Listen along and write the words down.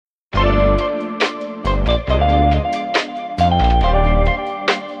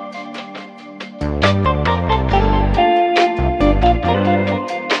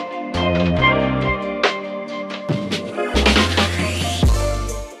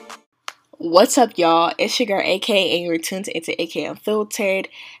What's up, y'all? It's your girl, AK, and you're tuned into AK Unfiltered.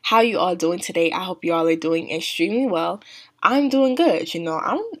 How you all doing today? I hope you all are doing extremely well. I'm doing good,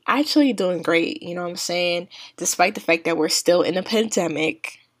 I'm actually doing great, you know what I'm saying? Despite the fact that we're still in a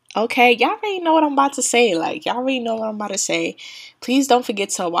pandemic. Okay, y'all already know what I'm about to say. Y'all already know what I'm about to say. Please don't forget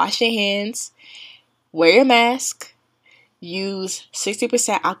to wash your hands, wear your mask, use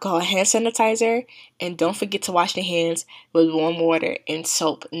 60% alcohol hand sanitizer, and don't forget to wash your hands with warm water and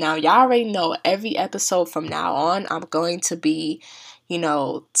soap. Now, y'all already know every episode from now on, I'm going to be,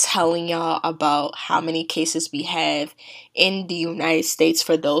 telling y'all about how many cases we have in the United States.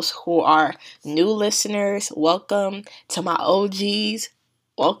 For those who are new listeners, welcome. To my OGs,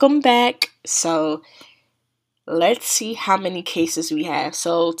 welcome back. So, let's see how many cases we have.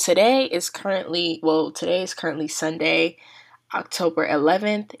 So, today is currently Sunday, October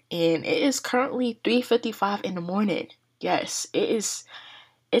 11th, and it is currently 3:55 in the morning. Yes, it's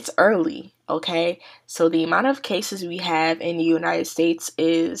early, okay? So the amount of cases we have in the United States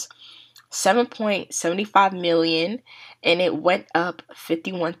is 7.75 million, and it went up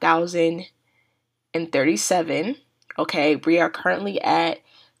 51,037. Okay, we are currently at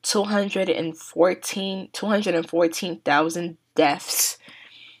 214,000 deaths.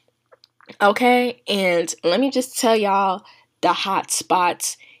 Okay, and let me just tell y'all the hot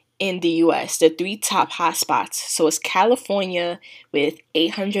spots in the US, the three top hot spots. So it's California with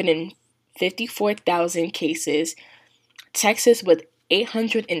 854,000 cases, Texas with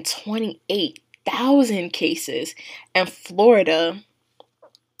 828,000 cases, and Florida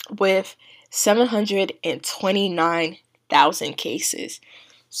with 729,000 cases.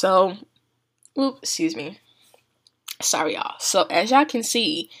 So, excuse me. Sorry, y'all. So, as y'all can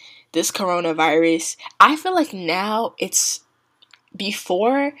see, this coronavirus, I feel like now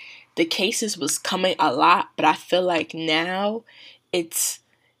before the cases was coming a lot, but I feel like now it's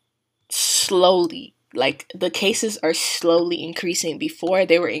slowly, the cases are slowly increasing. Before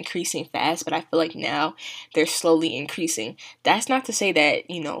they were increasing fast, but I feel like now they're slowly increasing. That's not to say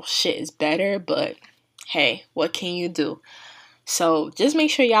that, shit is better, but hey, what can you do? So just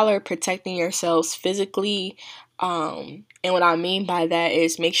make sure y'all are protecting yourselves physically. And what I mean by that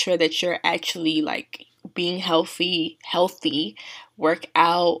is make sure that you're actually being healthy, work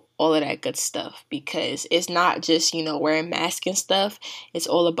out, all of that good stuff. Because it's not just, wearing masks and stuff. It's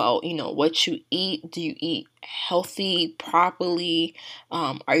all about, what you eat. Do you eat healthy, properly?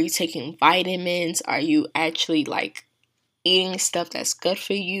 Are you taking vitamins? Are you actually eating stuff that's good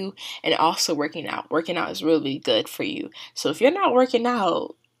for you? And also working out. Working out is really good for you. So if you're not working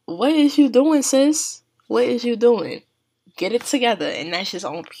out, what is you doing, sis? What is you doing? Get it together. And that's just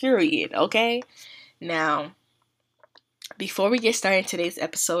on period, okay? Now, before we get started in today's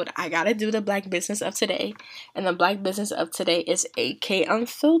episode, I gotta do the Black business of today. And the Black business of today is AK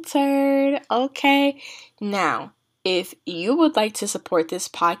Unfiltered, okay? Now, if you would like to support this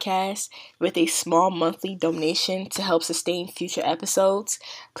podcast with a small monthly donation to help sustain future episodes,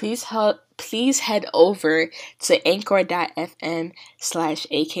 please head over to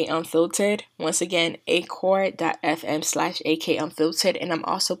anchor.fm/akunfiltered. Once again, anchor.fm/akunfiltered, and I'm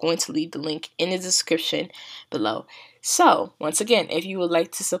also going to leave the link in the description below. So, once again, if you would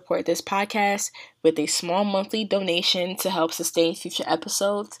like to support this podcast with a small monthly donation to help sustain future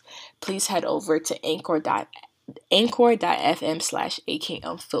episodes, please head over to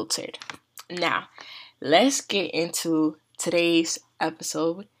anchor.fm/akunfiltered. Now, let's get into today's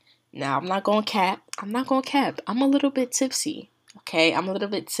episode. Now, I'm not going to cap. I'm a little bit tipsy, okay? I'm a little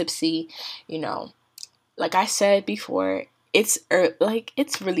bit tipsy, Like I said before, it's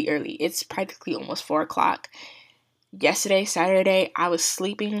really early. It's practically almost 4 o'clock. Yesterday, Saturday, I was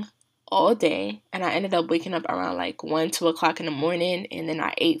sleeping all day, and I ended up waking up around 2 o'clock in the morning, and then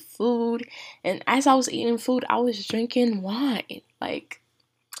I ate food, and as I was eating food, I was drinking wine.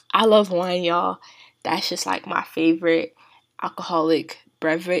 I love wine, y'all. That's just my favorite alcoholic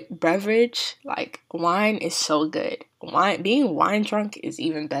beverage. Wine is so good. Being wine drunk is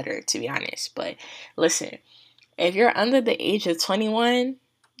even better, to be honest. But listen, if you're under the age of 21,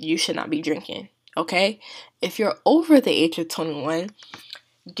 you should not be drinking. Okay? If you're over the age of 21,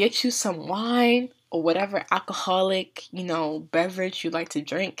 get you some wine or whatever alcoholic, beverage you like to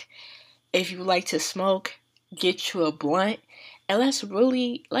drink. If you like to smoke, get you a blunt, and let's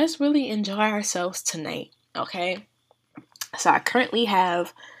really enjoy ourselves tonight, okay? So I currently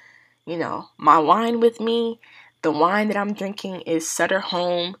have, my wine with me. The wine that I'm drinking is Sutter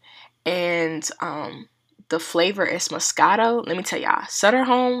Home, and the flavor is Moscato. Let me tell y'all, Sutter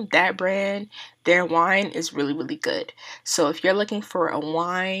Home, that brand, their wine is really, really good. So if you're looking for a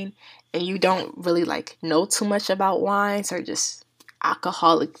wine and you don't really know too much about wines, or just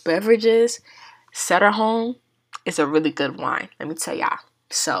alcoholic beverages, Sutter Home is a really good wine. Let me tell y'all.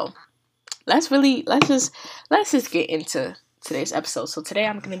 So let's just get into today's episode. So today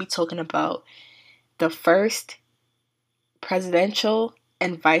I'm going to be talking about the first presidential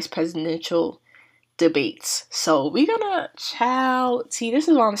and vice presidential debates. So we're gonna see, this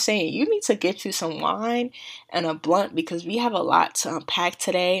is what I'm saying. You need to get you some wine and a blunt because we have a lot to unpack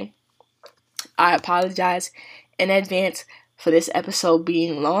today. I apologize in advance for this episode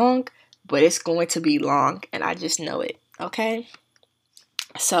being long, but it's going to be long and I just know it. Okay?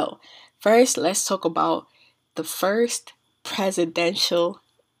 So first, let's talk about the first presidential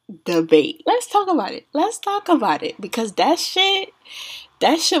debate. Let's talk about it because that shit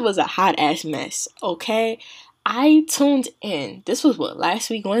was a hot ass mess, okay? I tuned in. This was last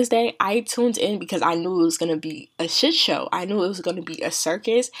week, Wednesday? I tuned in because I knew it was going to be a shit show. I knew it was going to be a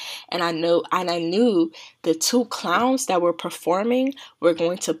circus, and I knew the two clowns that were performing were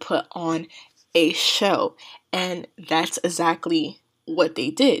going to put on a show, and that's exactly what they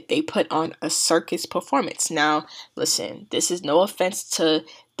did. They put on a circus performance. Now, listen, this is no offense to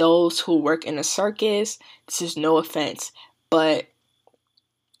those who work in a circus. This is no offense, but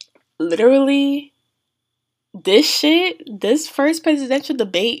literally, this first presidential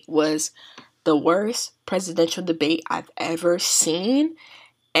debate was the worst presidential debate I've ever seen,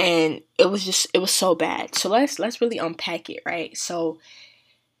 and it was so bad. So let's really unpack it, right? So,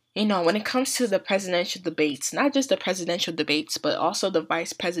 when it comes to the presidential debates, not just the presidential debates, but also the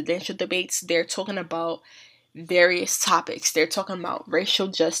vice presidential debates, they're talking about various topics. They're talking about racial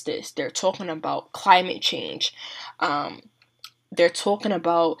justice. They're talking about climate change. They're talking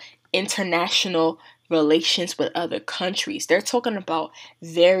about international relations with other countries. They're talking about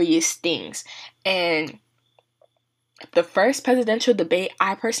various things. And the first presidential debate,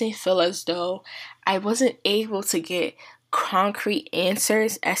 I personally feel as though I wasn't able to get concrete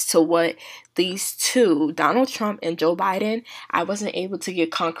answers as to what these two, Donald Trump and Joe Biden, I wasn't able to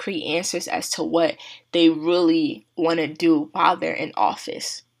get concrete answers as to what they really want to do while they're in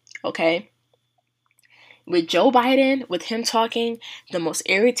office. Okay? With Joe Biden, with him talking, the most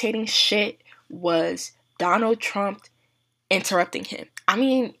irritating shit was Donald Trump interrupting him. I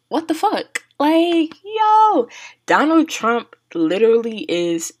mean, what the fuck? Like, yo, Donald Trump literally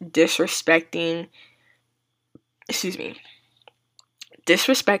is disrespecting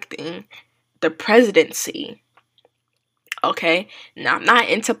the presidency. Okay? Now, I'm not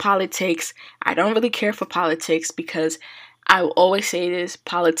into politics. I don't really care for politics because I will always say this,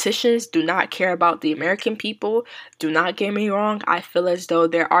 politicians do not care about the American people. Do not get me wrong. I feel as though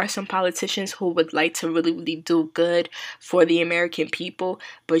there are some politicians who would like to really, really do good for the American people.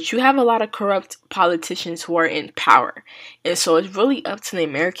 But you have a lot of corrupt politicians who are in power. And so it's really up to the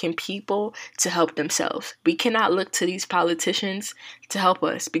American people to help themselves. We cannot look to these politicians to help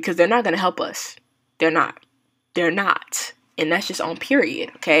us because they're not going to help us. They're not. And that's just on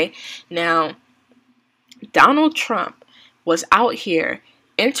period, okay? Now, Donald Trump was out here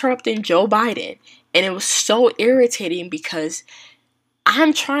interrupting Joe Biden, and it was so irritating because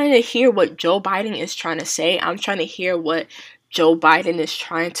I'm trying to hear what Joe Biden is trying to say. I'm trying to hear what Joe Biden is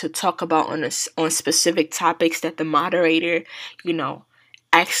trying to talk about on specific topics that the moderator,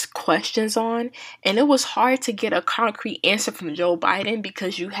 asks questions on, and it was hard to get a concrete answer from Joe Biden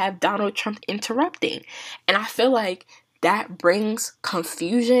because you have Donald Trump interrupting, and I feel like that brings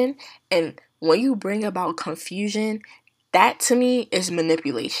confusion, and when you bring about confusion, that to me is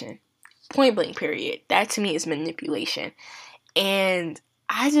manipulation. Point blank, period. That to me is manipulation. And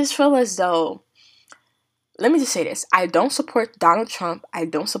I just feel as though, let me just say this. I don't support Donald Trump. I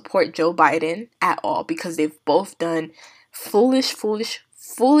don't support Joe Biden at all because they've both done foolish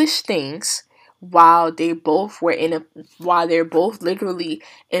things while they're both literally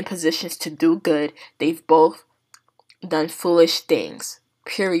in positions to do good. They've both done foolish things.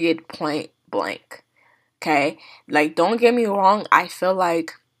 Period, point blank. Okay? Like, don't get me wrong, I feel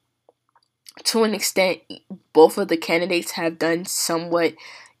like to an extent both of the candidates have done somewhat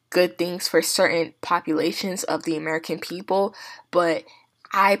good things for certain populations of the American people, but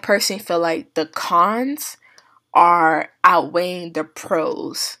I personally feel like the cons are outweighing the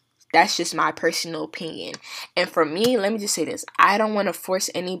pros. That's just my personal opinion. And for me, let me just say this. I don't want to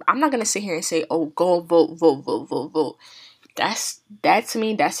force I'm not going to sit here and say, oh, go vote. That to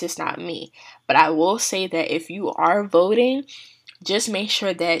me, that's just not me. But I will say that if you are voting, just make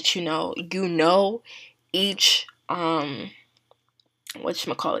sure that you know each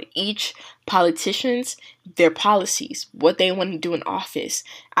each politicians, their policies, what they want to do in office.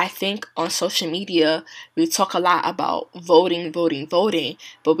 I think on social media we talk a lot about voting, but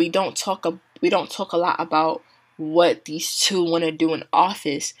we don't talk a lot about what these two want to do in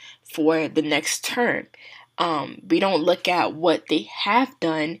office for the next term. We don't look at what they have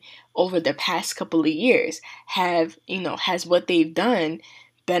done over the past couple of years. Has what they've done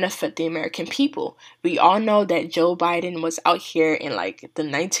benefit the American people? We all know that Joe Biden was out here in like the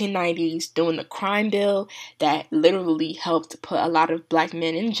 1990s doing the crime bill that literally helped put a lot of black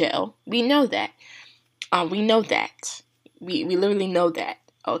men in jail. We know that. We know that. We literally know that.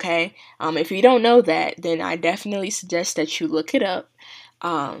 Okay. If you don't know that, then I definitely suggest that you look it up.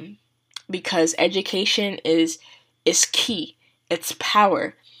 Because education is key. It's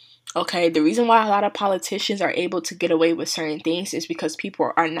power. Okay, the reason why a lot of politicians are able to get away with certain things is because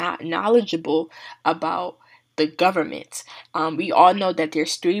people are not knowledgeable about the government. We all know that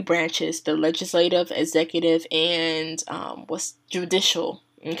there's three branches: the legislative, executive, and what's judicial.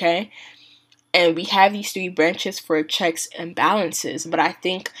 Okay, and we have these three branches for checks and balances. But I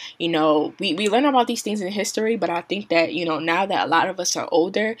think, we learn about these things in history, but I think that, now that a lot of us are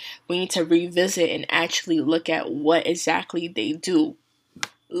older, we need to revisit and actually look at what exactly they do.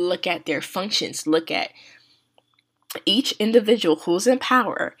 Look at their functions. Look at each individual who's in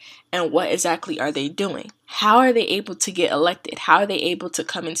power and what exactly are they doing. How are they able to get elected? How are they able to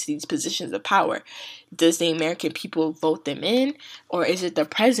come into these positions of power? Does the American people vote them in, or is it the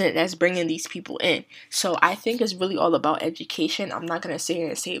president that's bringing these people in? So I think it's really all about education. I'm not going to sit here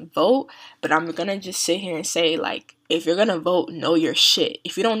and say vote, but I'm going to just sit here and say, like, if you're going to vote, know your shit.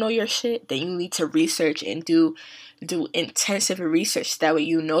 If you don't know your shit, then you need to research and do intensive research. That way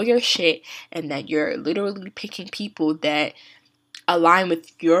you know your shit, and that you're literally picking people that align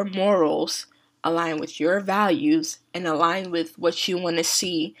with your morals, align with your values, and align with what you want to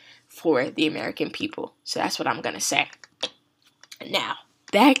see for the American people. So that's what I'm going to say. Now,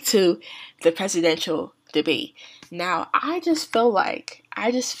 back to the presidential debate. Now, I just feel like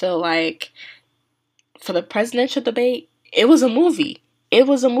for the presidential debate, it was a movie. It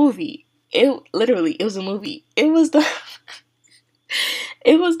was a movie. It was a movie. It was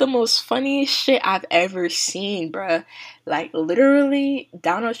the most funniest shit I've ever seen, bruh. Like, literally,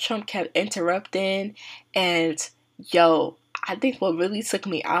 Donald Trump kept interrupting, and I think what really took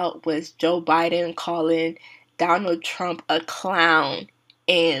me out was Joe Biden calling Donald Trump a clown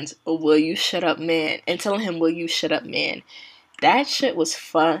and will you shut up, man, and telling him, will you shut up, man. That shit was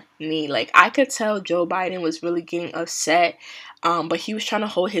funny. Like, I could tell Joe Biden was really getting upset, but he was trying to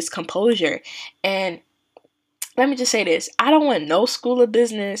hold his composure. And let me just say this: I don't want no school of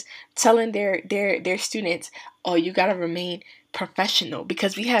business telling their students, "Oh, you gotta remain professional,"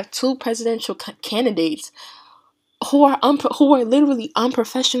 because we have two presidential candidates who are literally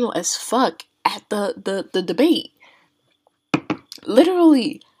unprofessional as fuck at the debate.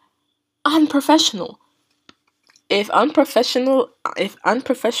 Literally unprofessional. If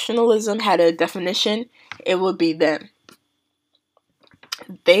unprofessionalism had a definition, it would be them.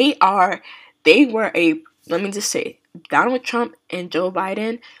 Let me just say, Donald Trump and Joe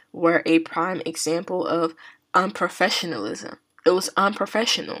Biden were a prime example of unprofessionalism. It was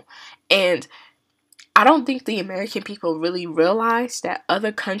unprofessional. And I don't think the American people really realize that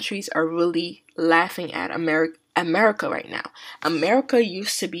other countries are really laughing at America right now. America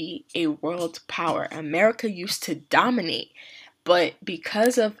used to be a world power. America used to dominate. But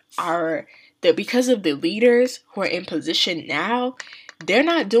because of the leaders who are in position now, they're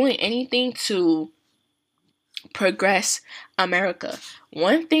not doing anything to progress America.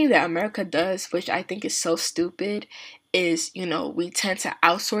 One thing that America does, which I think is so stupid, is, we tend to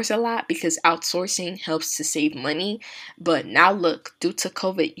outsource a lot because outsourcing helps to save money. But now look, due to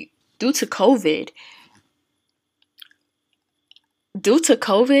COVID,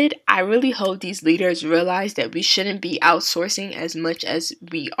 I really hope these leaders realize that we shouldn't be outsourcing as much as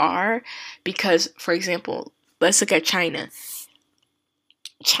we are. Because, for example, let's look at China.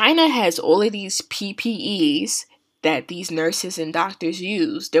 China has all of these PPEs that these nurses and doctors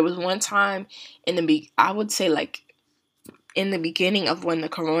use. There was one time in the beginning of when the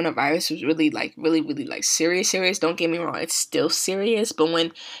coronavirus was really serious. Don't get me wrong, it's still serious. But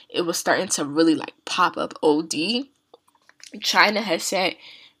when it was starting to really pop up OD, China has sent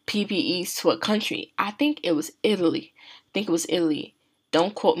PPEs to a country. I think it was Italy.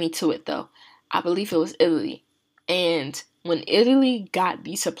 Don't quote me to it though. I believe it was Italy. And when Italy got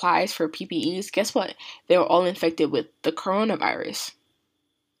these supplies for PPEs, guess what? They were all infected with the coronavirus.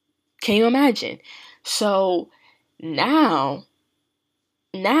 Can you imagine? So now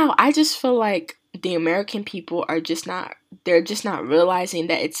I just feel like the American people are just not realizing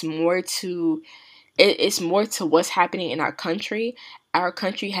that it's more to what's happening in our country. Our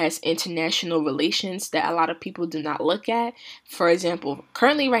country has international relations that a lot of people do not look at. For example,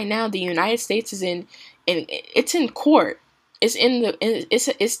 currently right now, the United States is in and it's in court. It's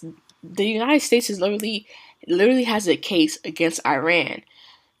the United States is literally has a case against Iran.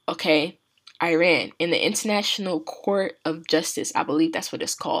 Okay, Iran in the International Court of Justice. I believe that's what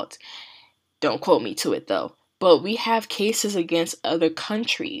it's called. Don't quote me to it though. But we have cases against other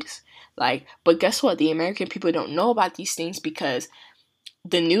countries. Like, but guess what? The American people don't know about these things because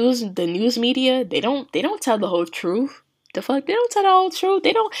the news media, they don't tell the whole truth. The fuck, they don't tell the whole truth.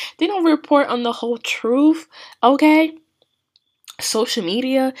 They don't report on the whole truth. Okay? Social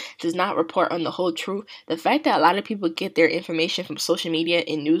media does not report on the whole truth. The fact that a lot of people get their information from social media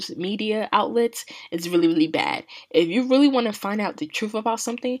and news media outlets is really, really bad. If you really want to find out the truth about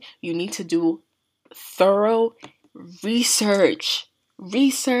something, you need to do thorough research.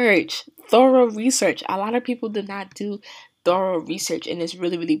 Thorough research. A lot of people do not do thorough research, and it's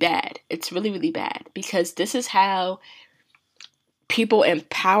really, really bad. It's really, really bad because this is how people in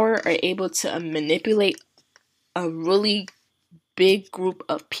power are able to manipulate a really big group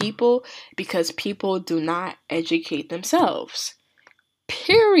of people because people do not educate themselves.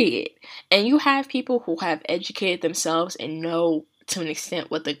 Period. And you have people who have educated themselves and know to an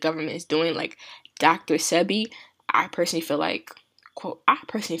extent what the government is doing, like Dr. Sebi. I personally feel like, quote,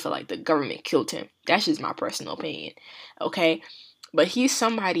 the government killed him. That's just my personal opinion. Okay? But he's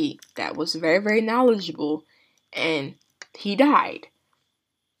somebody that was very, very knowledgeable and he died.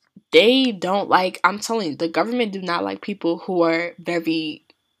 They don't like, I'm telling you, the government do not like people who are very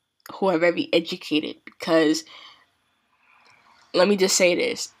educated, because let me just say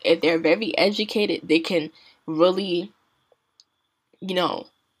this, if they're very educated, they can really,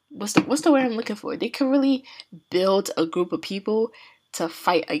 what's the word I'm looking for? They can really build a group of people to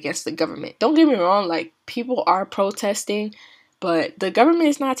fight against the government. Don't get me wrong, like, people are protesting, but the government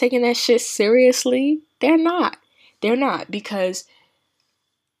is not taking that shit seriously. They're not, because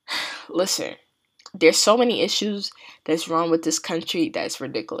listen, there's so many issues that's wrong with this country that's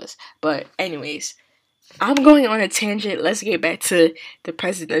ridiculous. But anyways, I'm going on a tangent. Let's get back to the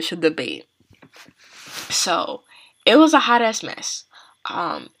presidential debate. So, it was a hot ass mess.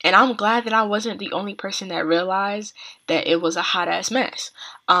 And I'm glad that I wasn't the only person that realized that it was a hot ass mess.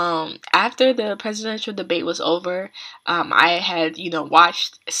 After the presidential debate was over, I had,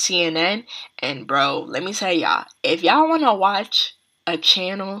 watched CNN, and bro, let me tell y'all, if y'all want to watch a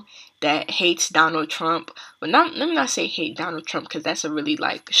channel that hates Donald Trump, well, let me not say hate Donald Trump, because that's a really,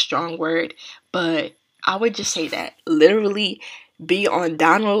 strong word, but I would just say that literally be on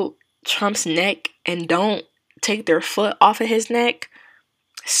Donald Trump's neck and don't take their foot off of his neck.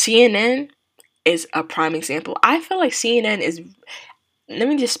 CNN is a prime example. I feel like CNN is, let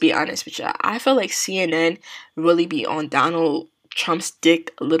me just be honest with you, I feel like CNN really be on Donald Trump's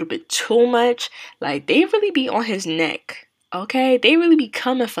dick a little bit too much. Like, they really be on his neck, okay? They really be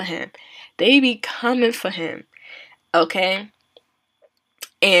coming for him. Okay?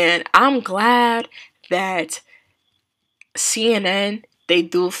 And I'm glad that CNN, they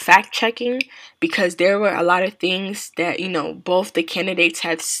do fact checking, because there were a lot of things that, both the candidates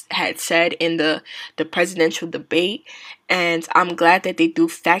had said in the presidential debate, and I'm glad that they do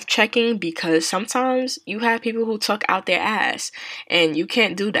fact checking, because sometimes you have people who talk out their ass, and you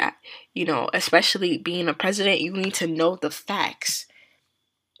can't do that. Especially being a president, you need to know the facts.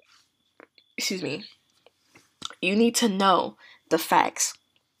 Excuse me. You need to know the facts.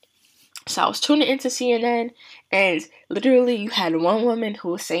 So I was tuning into CNN, and literally you had one woman who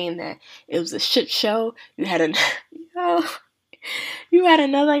was saying that it was a shit show. You had you had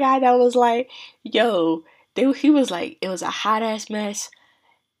another guy that was like, he was like, it was a hot ass mess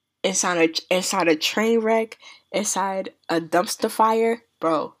inside a train wreck, inside a dumpster fire.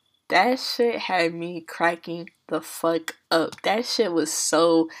 Bro, that shit had me cracking the fuck up. That shit was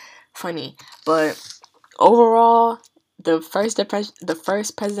so funny. But overall, the first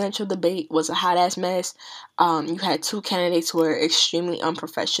presidential debate was a hot ass mess. You had two candidates who were extremely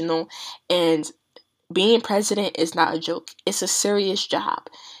unprofessional, and being president is not a joke. It's a serious job.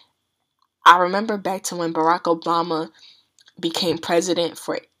 I remember back to when Barack Obama became president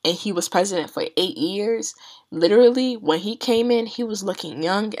and he was president for 8 years. Literally, when he came in, he was looking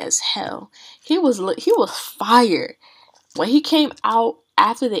young as hell. He was fired. When he came out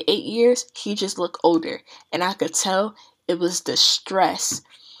after the 8 years, he just looked older, and I could tell it was the stress.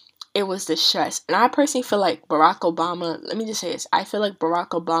 And I personally feel like Barack Obama, let me just say this, I feel like Barack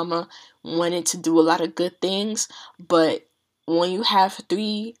Obama wanted to do a lot of good things, but when you have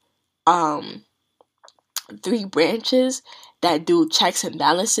three branches that do checks and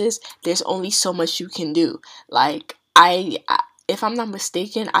balances, there's only so much you can do. Like, if I'm not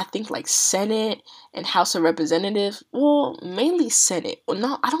mistaken, I think like Senate and House of Representatives. Well, mainly Senate. Well,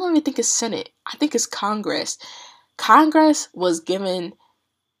 no, I don't even think it's Senate. I think it's Congress. Congress was given,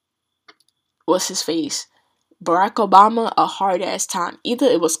 what's his face, Barack Obama, a hard ass time. Either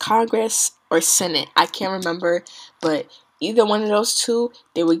it was Congress or Senate. I can't remember, but either one of those two,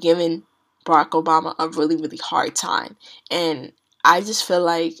 they were giving Barack Obama a really, really hard time. And I just feel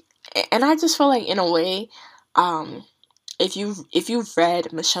like, in a way, if you've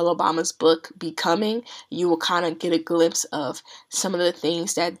read Michelle Obama's book Becoming, you will kind of get a glimpse of some of the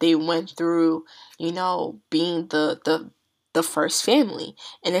things that they went through, being the first family.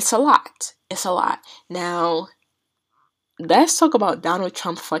 And it's a lot. It's a lot. Now, let's talk about Donald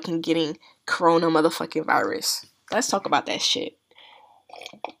Trump fucking getting corona motherfucking virus. Let's talk about that shit.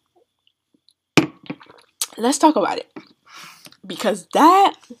 Let's talk about it. Because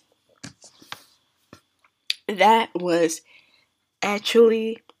that was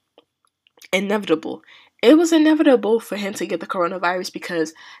actually inevitable. It was inevitable for him to get the coronavirus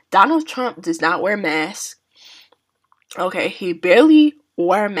because Donald Trump does not wear masks. Okay, he barely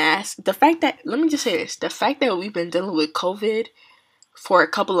wore a mask. Let me just say this, the fact that we've been dealing with COVID for a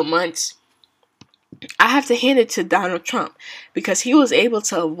couple of months, I have to hand it to Donald Trump because he was able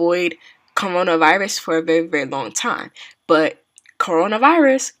to avoid coronavirus for a very, very long time. But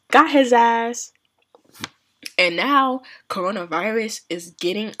coronavirus got his ass. And now coronavirus is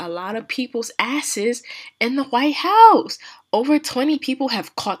getting a lot of people's asses in the White House. Over 20 people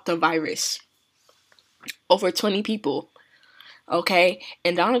have caught the virus. Over 20 people. Okay?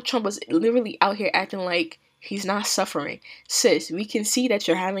 And Donald Trump was literally out here acting like he's not suffering. Sis, we can see that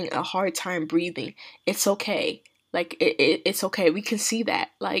you're having a hard time breathing. It's okay. Like, it's okay. We can see that.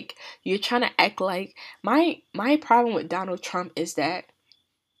 Like, you're trying to act like... My problem with Donald Trump is that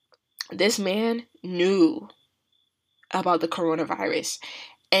this man knew about the coronavirus.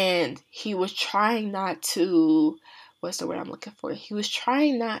 And he was trying not to... What's the word I'm looking for? He was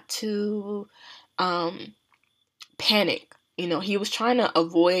trying not to panic. He was trying to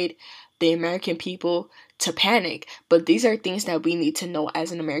avoid the American people to panic. But these are things that we need to know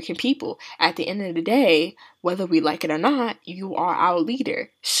as an American people. At the end of the day, whether we like it or not, you are our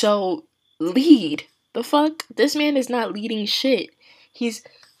leader. So, lead. The fuck? This man is not leading shit. He's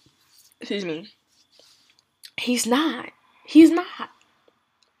not. He's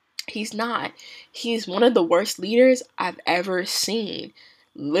one of the worst leaders I've ever seen.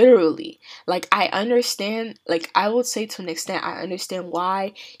 Literally. Like, I understand, like, I would say to an extent, I understand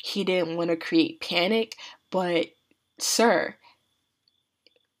why he didn't want to create panic, but, sir,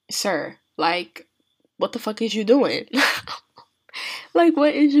 like, what the fuck is you doing? Like,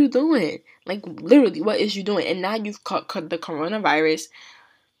 what is you doing? Like, literally, what is you doing? And now you've caught the coronavirus.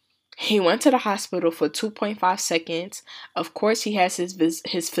 He went to the hospital for 2.5 seconds. Of course, he has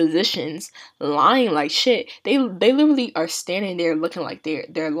his physicians lying like shit. They literally are standing there looking like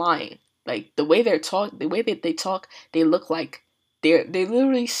they're lying. Like, the way that they talk, they look like they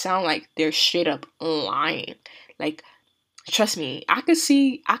literally sound like they're straight up lying. Like, trust me, I could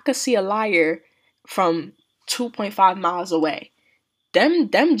see a liar from 2.5 miles away. Them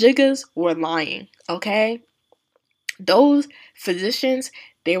jiggers were lying, okay? Those physicians,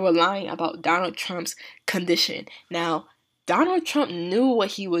 they were lying about Donald Trump's condition. Now, Donald Trump knew what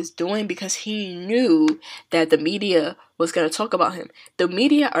he was doing because he knew that the media was going to talk about him. The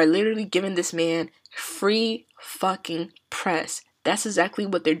media are literally giving this man free fucking press. That's exactly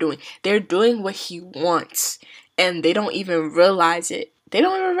what they're doing. They're doing what he wants, and they don't even realize it.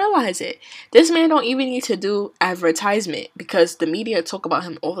 This man don't even need to do advertisement because the media talk about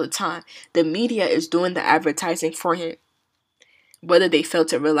him all the time. The media is doing the advertising for him, whether they fail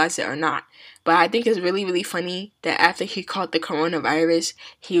to realize it or not. But I think it's really, really funny that after he caught the coronavirus,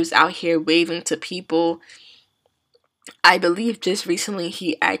 he was out here waving to people. I believe just recently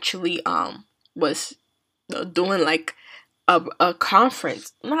he actually was doing like a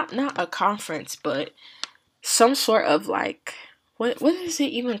conference. Not a conference, but some sort of like... What is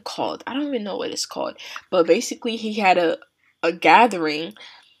it even called? I don't even know what it's called. But basically, he had a gathering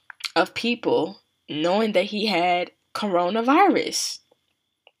of people knowing that he had coronavirus.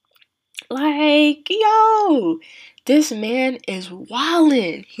 Like, yo, this man is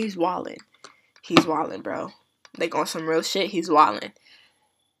wildin'. He's wildin', bro. Like, on some real shit, he's wildin'.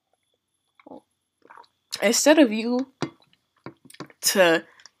 Instead of you to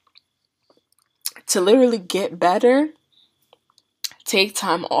literally get better, take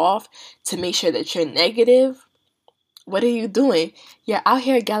time off to make sure that you're negative, what are you doing? You're out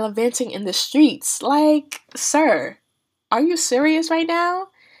here gallivanting in the streets. Like, sir, are you serious right now?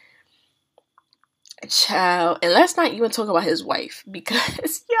 Child. And let's not even talk about his wife,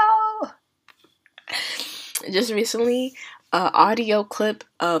 because yo, just recently, an audio clip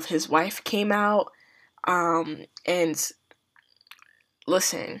of his wife came out. And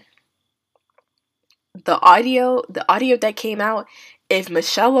listen, the audio that came out, if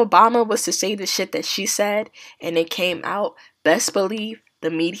Michelle Obama was to say the shit that she said and it came out, best believe the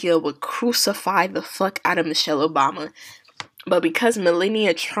media would crucify the fuck out of Michelle Obama. But because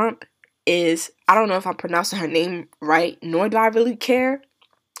Melania Trump is, I don't know if I'm pronouncing her name right, nor do I really care.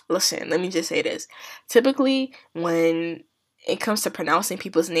 Listen, let me just say this. Typically, when it comes to pronouncing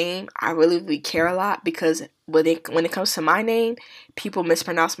people's name, I really care a lot, because when it comes to my name, people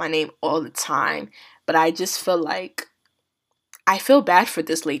mispronounce my name all the time. But I just feel like I feel bad for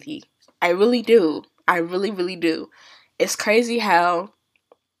this lady. I really do. I really, really do. It's crazy how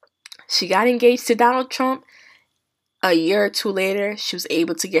she got engaged to Donald Trump. A year or two later, she was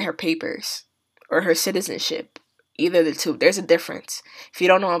able to get her papers or her citizenship. Either the two. There's a difference. If you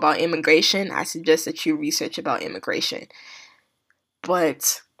don't know about immigration, I suggest that you research about immigration.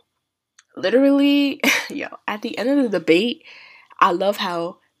 But literally, yo, at the end of the debate, I love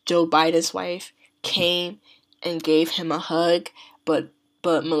how Joe Biden's wife came and gave him a hug, but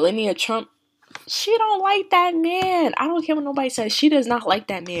Melania Trump, she don't like that man. I don't care what nobody says. She does not like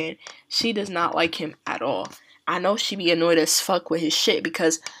that man. She does not like him at all. I know she be annoyed as fuck with his shit,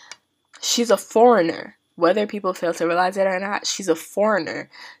 because she's a foreigner. Whether people fail to realize it or not, she's a foreigner.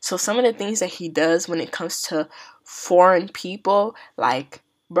 So some of the things that he does when it comes to foreign people, like,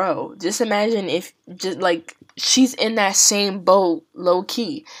 bro, just imagine if, just like, she's in that same boat, low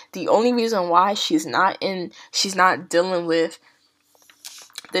key. The only reason why she's not dealing with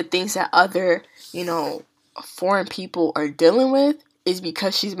the things that other, foreign people are dealing with is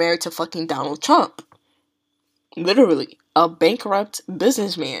because she's married to fucking Donald Trump. Literally, a bankrupt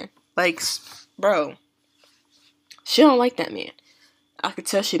businessman. Like, bro, she don't like that man. I could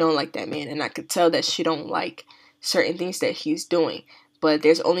tell she don't like that man, and I could tell that she don't like certain things that he's doing. But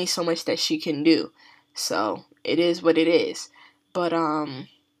there's only so much that she can do. So, it is what it is. But,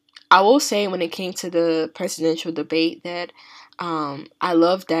 I will say when it came to the presidential debate that, I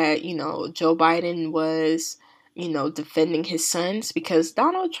love that, Joe Biden was, defending his sons, because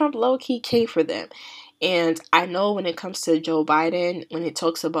Donald Trump low-key came for them. And I know when it comes to Joe Biden, when he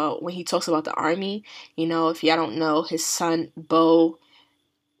talks about the army, if y'all don't know, his son, Beau,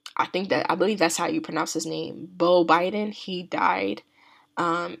 I believe that's how you pronounce his name, Beau Biden, he died.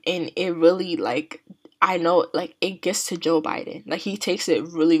 And it really, like, I know, like, it gets to Joe Biden. Like, he takes it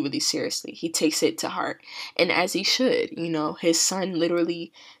really, really seriously. He takes it to heart. And as he should, his son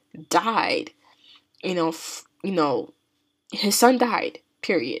literally died. His son died,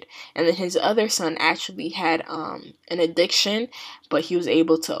 period. And then his other son actually had an addiction, but he was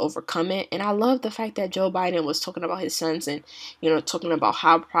able to overcome it. And I love the fact that Joe Biden was talking about his sons and, talking about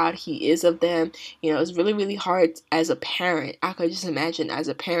how proud he is of them. It's really, really hard as a parent. I could just imagine as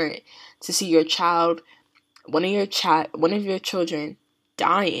a parent to see your child, one of your children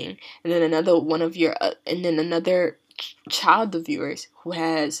dying, and then another child of yours who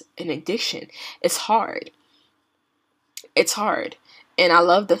has an addiction. It's hard. It's hard. And I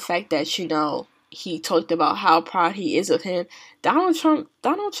love the fact that, he talked about how proud he is of him. Donald Trump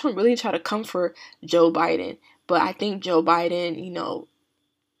really tried to come for Joe Biden. But I think Joe Biden,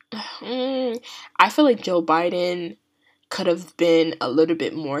 I feel like Joe Biden could have been a little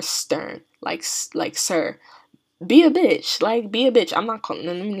bit more stern. Like, sir, be a bitch. Like, be a bitch. I'm not calling,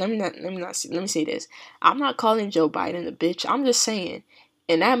 let me say this. I'm not calling Joe Biden a bitch. I'm just saying,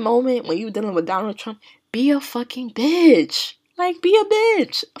 in that moment when you dealing with Donald Trump, be a fucking bitch. Like, be a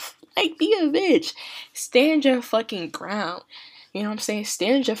bitch. Like, be a bitch. Stand your fucking ground. You know what I'm saying?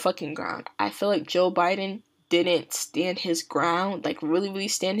 Stand your fucking ground. I feel like Joe Biden didn't stand his ground, like, really, really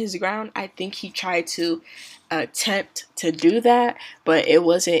stand his ground. I think he tried to attempt to do that, but it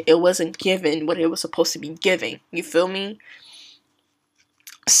wasn't given what it was supposed to be giving. You feel me?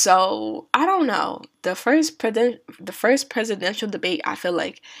 So, I don't know. The first presidential debate, I feel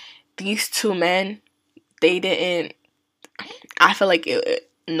like these two men, they didn't, I feel like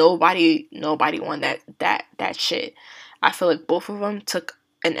nobody won that shit. I feel like both of them took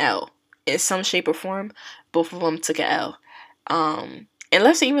an L in some shape or form. Both of them took an L. And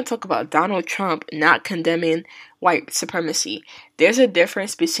let's even talk about Donald Trump not condemning white supremacy. There's a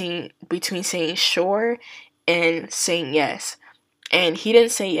difference between saying sure and saying yes. And he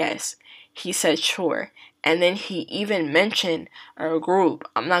didn't say yes. He said sure. And then he even mentioned a group.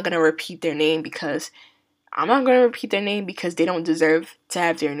 I'm not going to repeat their name because they don't deserve to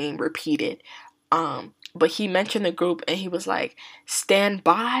have their name repeated. but he mentioned the group and he was like, stand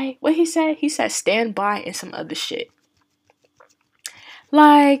by. What he said? He said stand by and some other shit.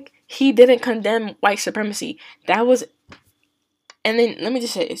 Like, he didn't condemn white supremacy. That was, and then let me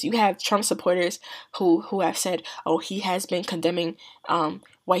just say this: you have Trump supporters who have said, "Oh, he has been condemning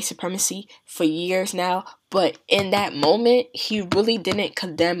white supremacy for years now," but in that moment, he really didn't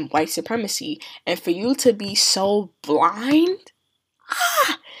condemn white supremacy. And for you to be so blind,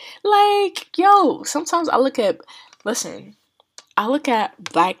 like, yo, sometimes I look at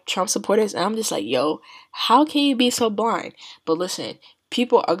black Trump supporters and I'm just like, yo, how can you be so blind? But listen,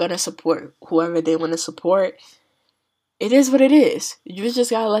 people are gonna support whoever they want to support. It is what it is. You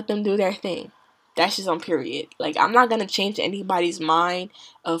just gotta let them do their thing. That's just on period. Like, I'm not gonna change anybody's mind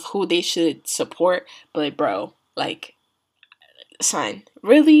of who they should support, but bro, like, son,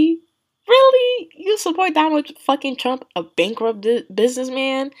 really? Really? You support Donald fucking Trump, a bankrupt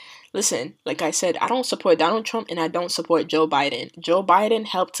businessman? Listen, like I said, I don't support Donald Trump and I don't support Joe Biden. Joe Biden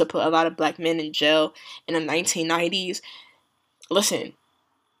helped to put a lot of black men in jail in the 1990s. Listen,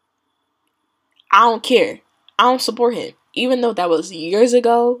 I don't care. I don't support him. Even though that was years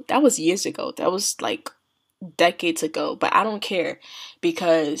ago. That was years ago. That was like decades ago. But I don't care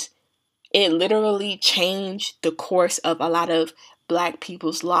because it literally changed the course of a lot of black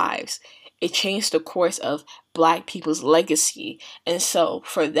people's lives. It changed the course of black people's legacy. And so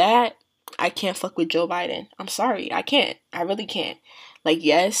for that, I can't fuck with Joe Biden. I'm sorry. I can't. I really can't. Like,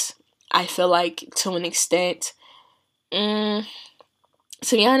 yes, I feel like to an extent, to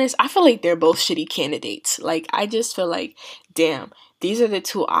be honest, I feel like they're both shitty candidates. Like, I just feel like, damn, these are the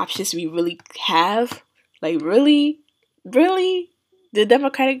two options we really have. Like, really? Really? The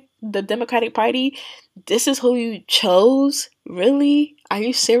Democratic Party? This is who you chose? Really? Are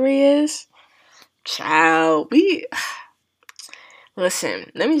you serious? Child,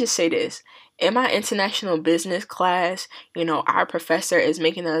 listen, let me just say this. In my international business class, our professor is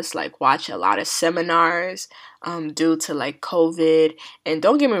making us like watch a lot of seminars due to like COVID. And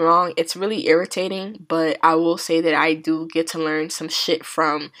don't get me wrong, it's really irritating, but I will say that I do get to learn some shit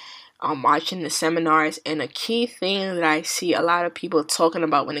from watching the seminars. And a key thing that I see a lot of people talking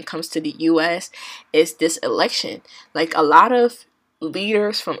about when it comes to the US is this election. Like, a lot of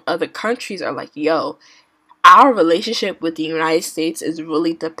leaders from other countries are like, yo, our relationship with the United States is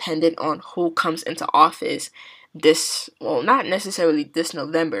really dependent on who comes into office not necessarily this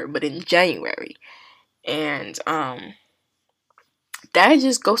November, but in January. And that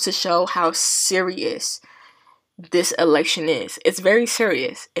just goes to show how serious this election is. It's very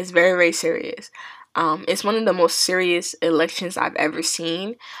serious. It's very, very serious. It's one of the most serious elections I've ever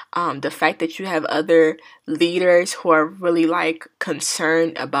seen. The fact that you have other leaders who are really like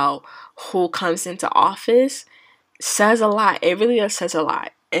concerned about who comes into office says a lot. It really does says a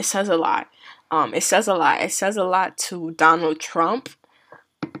lot. It says a lot. It says a lot. It says a lot to Donald Trump.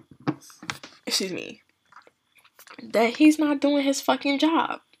 Excuse me. That he's not doing his fucking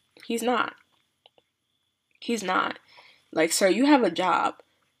job. He's not. He's not. Like, sir, you have a job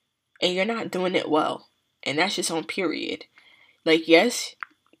and you're not doing it well. And that's just on period. Like, yes,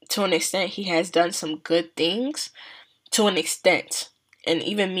 to an extent, he has done some good things. To an extent. And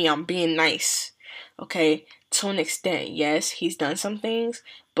even me, I'm being nice. Okay? To an extent, yes, he's done some things.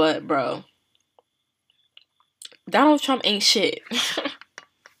 But, bro, Donald Trump ain't shit.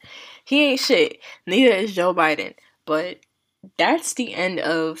 He ain't shit. Neither is Joe Biden. But that's the end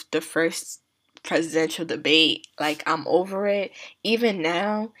of the first presidential debate. Like, I'm over it. Even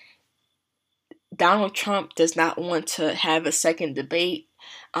now, Donald Trump does not want to have a second debate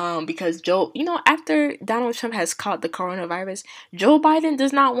because after Donald Trump has caught the coronavirus, Joe Biden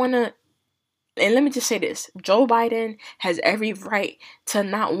does not want to. And let me just say this: Joe Biden has every right to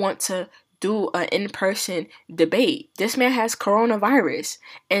not want to do an in-person debate. This man has coronavirus,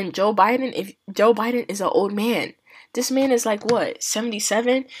 and if Joe Biden is an old man. This man is like, what,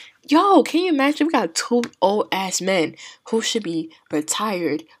 77? Yo, can you imagine? We got two old-ass men who should be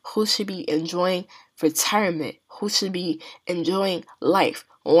retired, who should be enjoying retirement, who should be enjoying life,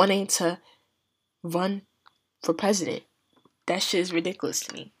 wanting to run for president. That shit is ridiculous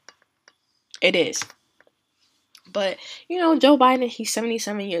to me. It is. But, Joe Biden, he's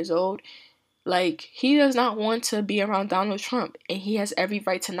 77 years old. Like, he does not want to be around Donald Trump, and he has every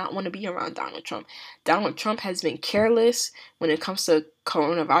right to not want to be around Donald Trump. Donald Trump has been careless when it comes to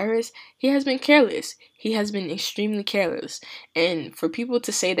coronavirus. He has been careless. He has been extremely careless. And for people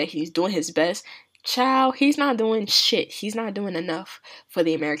to say that he's doing his best, child, he's not doing shit. He's not doing enough for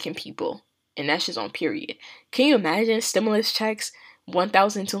the American people. And that's just on period. Can you imagine stimulus checks,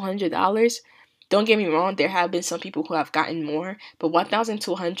 $1,200? Don't get me wrong, there have been some people who have gotten more, but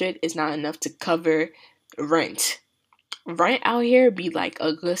 $1,200 is not enough to cover Rent out here be like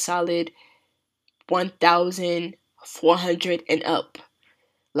a good solid 1,400 and up.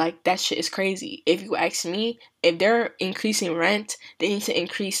 Like, that shit is crazy. If you ask me, if they're increasing rent, they need to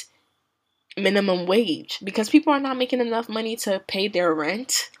increase minimum wage because people are not making enough money to pay their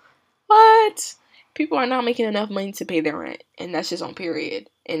rent. What? People are not making enough money to pay their rent, and that's just on period.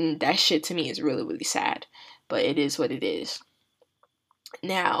 And that shit to me is really, really sad. But it is what it is.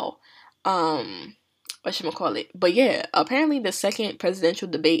 Now, whatchamacallit? But yeah, apparently the second presidential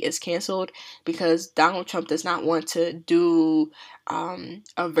debate is canceled because Donald Trump does not want to do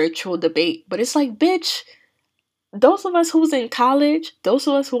a virtual debate. But it's like, bitch, those of us who's in college, those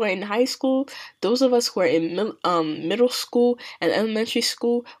of us who are in high school, those of us who are in middle school and elementary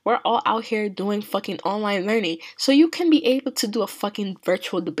school, we're all out here doing fucking online learning. So you can be able to do a fucking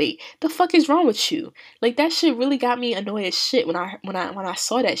virtual debate. The fuck is wrong with you? Like, that shit really got me annoyed as shit when I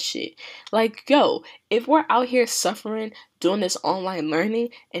saw that shit. Like, yo, if we're out here suffering doing this online learning,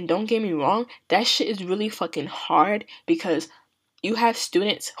 and don't get me wrong, that shit is really fucking hard because you have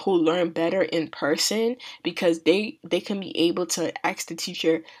students who learn better in person because they can be able to ask the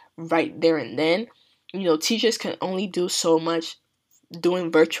teacher right there and then. You know, teachers can only do so much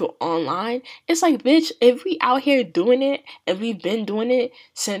doing virtual online. It's like, bitch, if we out here doing it and we've been doing it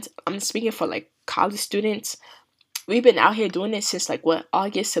since, I'm speaking for like college students, we've been out here doing it since like what,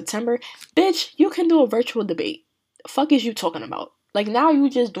 August, September. Bitch, you can do a virtual debate. The fuck is you talking about? Like, now you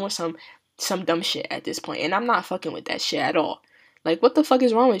just doing some dumb shit at this point, and I'm not fucking with that shit at all. Like, what the fuck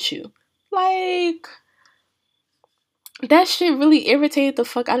is wrong with you? Like, that shit really irritated the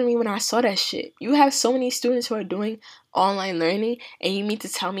fuck out of me when I saw that shit. You have so many students who are doing online learning, and you mean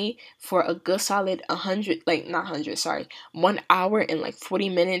to tell me for a good solid 1 hour and like 40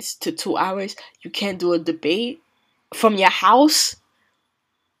 minutes to 2 hours, you can't do a debate from your house?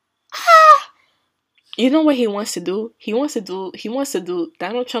 You know what he wants to do?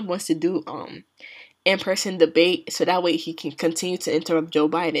 Donald Trump wants to do in-person debate so that way he can continue to interrupt Joe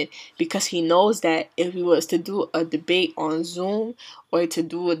Biden, because he knows that if he was to do a debate on Zoom or to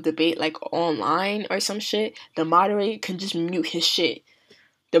do a debate like online or some shit, the moderator can just mute his shit.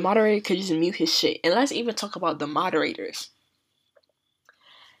 And let's even talk about the moderators.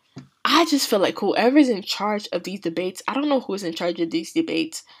 I just feel like whoever's in charge of these debates, I don't know who's in charge of these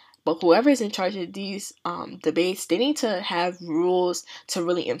debates, but whoever's in charge of these debates, they need to have rules to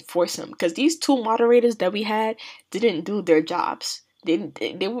really enforce them. Because these two moderators that we had didn't do their jobs. They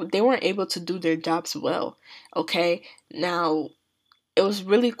weren't able to do their jobs well. Okay, now it was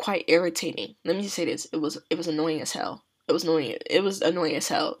really quite irritating. Let me just say this: it was annoying as hell. It was annoying as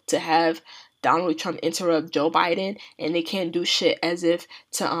hell to have Donald Trump interrupt Joe Biden, and they can't do shit as if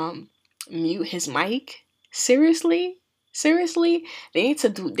to mute his mic. Seriously, they need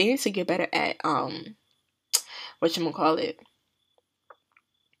to get better at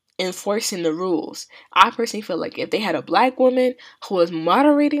enforcing the rules. I personally feel like if they had a black woman who was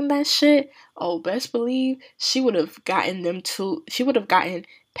moderating that shit, oh, best believe she would have gotten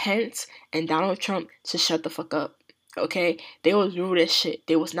Pence and Donald Trump to shut the fuck up. Okay, they was rude as shit.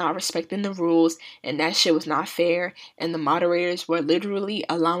 They was not respecting the rules, and that shit was not fair. And the moderators were literally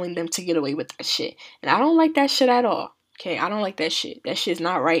allowing them to get away with that shit. And I don't like that shit at all. Okay, I don't like that shit. That shit's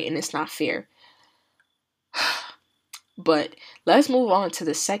not right, and it's not fair. But let's move on to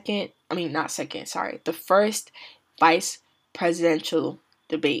the first vice presidential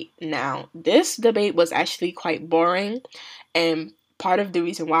debate. Now, this debate was actually quite boring, and part of the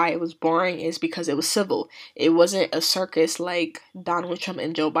reason why it was boring is because it was civil. It wasn't a circus like Donald Trump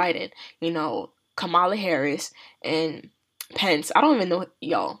and Joe Biden. You know, Kamala Harris and Pence. I don't even know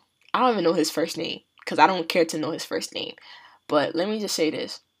his first name because I don't care to know his first name. But let me just say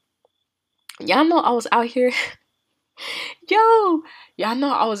this. Y'all know I was out here. Y'all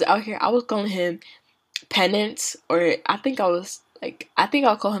know I was out here. I was calling him Penance, or I think I'll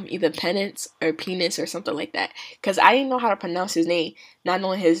call him either Penance or Penis or something like that. Because I didn't know how to pronounce his name, not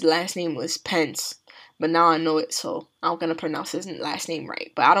knowing his last name was Pence. But now I know it, so I'm going to pronounce his last name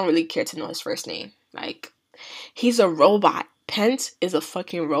right. But I don't really care to know his first name. Like, he's a robot. Pence is a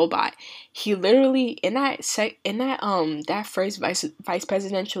fucking robot. He literally, in that first vice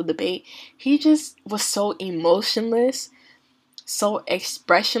presidential debate, he just was so emotionless, so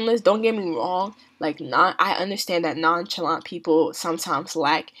expressionless. Don't get me wrong. Like, I understand that nonchalant people sometimes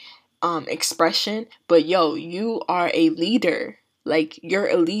lack expression, but yo, you are a leader. Like, you're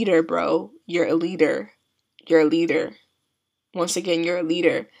a leader, bro. You're a leader. Once again, you're a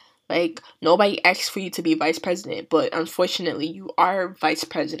leader. Like, nobody asked for you to be vice president, but unfortunately, you are vice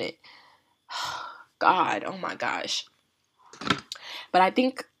president. God, oh my gosh. But I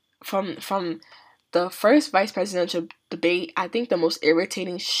think from the first vice presidential debate, I think the most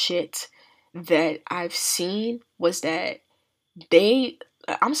irritating shit that I've seen was that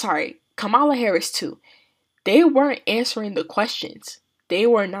I'm sorry, Kamala Harris too, they weren't answering the questions. They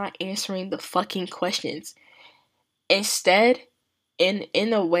were not answering the fucking questions. Instead,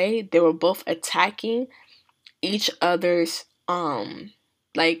 in a way, they were both attacking each other's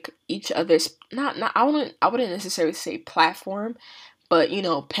each other's not I wouldn't necessarily say platform, but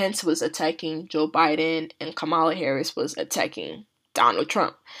Pence was attacking Joe Biden and Kamala Harris was attacking Donald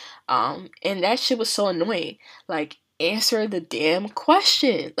Trump. And that shit was so annoying. Like, answer the damn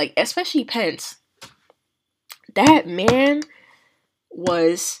question. Like, especially Pence. That man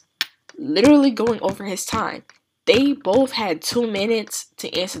was literally going over his time. They both had 2 minutes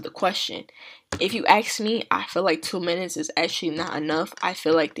to answer the question. If you ask me, I feel like 2 minutes is actually not enough. I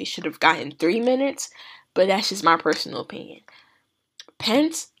feel like they should have gotten 3 minutes, but that's just my personal opinion.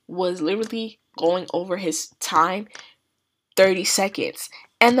 Pence was literally going over his time 30 seconds.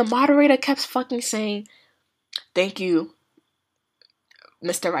 And the moderator kept fucking saying, "Thank you,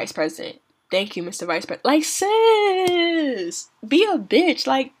 Mr. Vice President. Thank you, Mr. Vice President." Like, sis, be a bitch.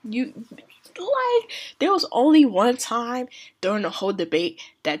 Like, there was only one time during the whole debate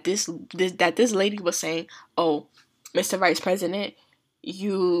that this lady was saying, "Oh, Mr. Vice President,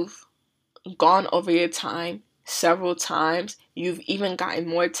 you've gone over your time several times. You've even gotten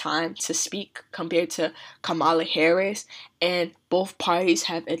more time to speak compared to Kamala Harris, and both parties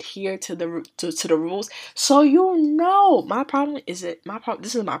have adhered to the rules." So my problem is this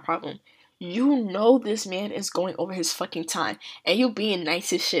is my problem. This man is going over his fucking time, and you being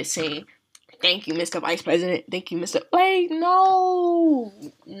nice as shit saying, "Thank you, Mr. Vice President. Thank you, Mr." Like, no.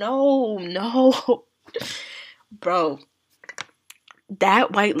 Bro,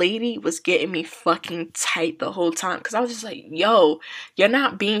 that white lady was getting me fucking tight the whole time. Because I was just like, yo, you're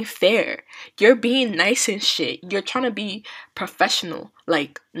not being fair. You're being nice and shit. You're trying to be professional.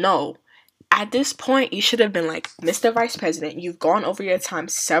 Like, no. At this point, you should have been like, "Mr. Vice President, you've gone over your time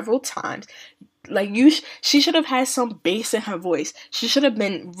several times." Like, she should have had some bass in her voice. She should have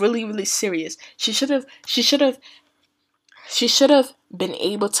been really, really serious. She should have been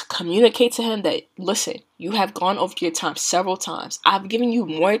able to communicate to him that, "Listen, you have gone over your time several times. I've given you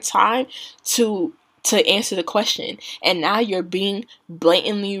more time to answer the question, and now you're being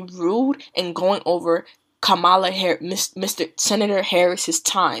blatantly rude and going over Mr. Senator Harris's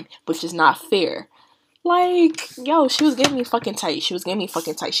time, which is not fair." Like, yo, she was getting me fucking tight. She was getting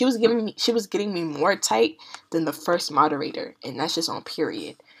me more tight than the first moderator, and that's just on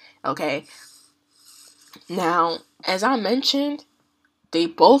period. Okay? Now, as I mentioned, they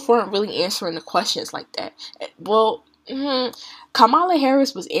both weren't really answering the questions like that. Well, Kamala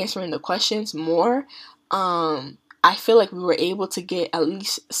Harris was answering the questions more. I feel like we were able to get at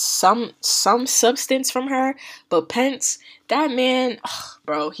least some substance from her. But Pence, that man,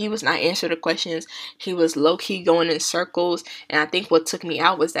 bro, he was not answering the questions. He was low-key going in circles. And I think what took me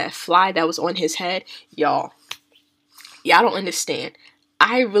out was that fly that was on his head. Y'all don't understand.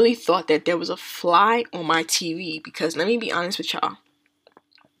 I really thought that there was a fly on my TV. Because let me be honest with y'all.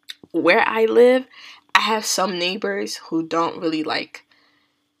 Where I live, I have some neighbors who don't really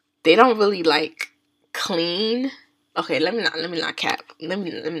clean. Okay, let me not cap. Let me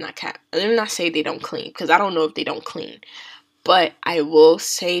not say they don't clean, because I don't know if they don't clean. But I will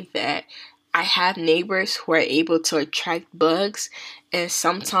say that I have neighbors who are able to attract bugs, and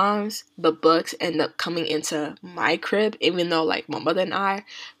sometimes the bugs end up coming into my crib, even though, like, my mother and I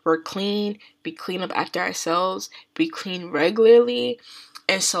were clean, we clean up after ourselves, we clean regularly.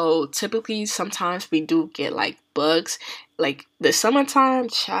 And so typically sometimes we do get like bugs. Like the summertime,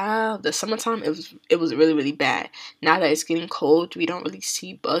 it was really, really bad. Now that it's getting cold, we don't really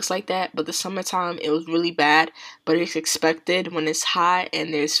see bugs like that. But the summertime, it was really bad. But it's expected when it's hot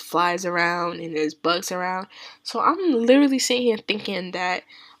and there's flies around and there's bugs around. So I'm literally sitting here thinking that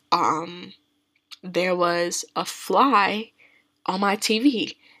there was a fly on my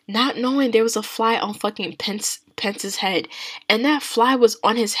TV. Not knowing there was a fly on fucking Pence's head. And that fly was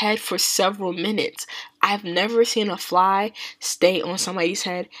on his head for several minutes. I've never seen a fly stay on somebody's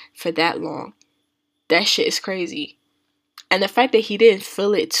head for that long. That shit is crazy. And the fact that he didn't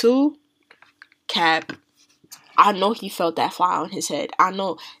feel it too, cap, I know he felt that fly on his head. I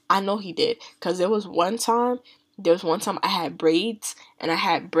know he did. Because there was one time I had braids, and I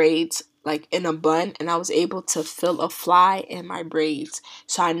had braids like in a bun, and I was able to feel a fly in my braids.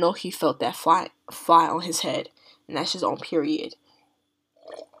 So I know he felt that fly on his head. And that's just on period.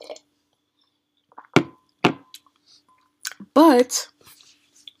 But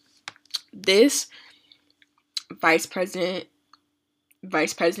this vice president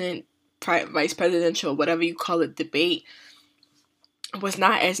vice presidential, whatever you call it, debate was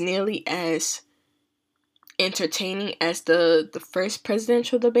not as nearly as entertaining as the first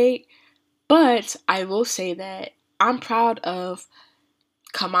presidential debate. But I will say that I'm proud of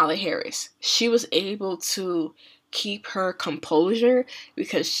Kamala Harris. She was able to keep her composure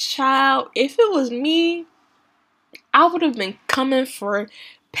because, child, if it was me, I would have been coming for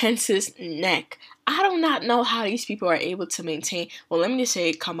Pence's neck. I do not know how these people are able to maintain. Well, let me just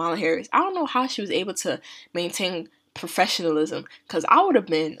say Kamala Harris. I don't know how she was able to maintain professionalism because I would have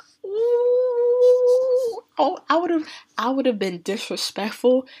been. Ooh, oh, I would have been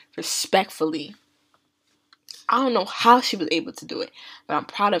disrespectful, respectfully. I don't know how she was able to do it, but I'm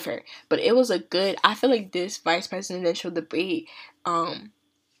proud of her. But it was a good. I feel like this vice presidential debate, a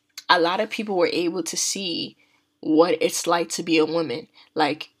lot of people were able to see what it's like to be a woman.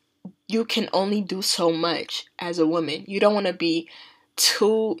 Like, you can only do so much as a woman. You don't want to be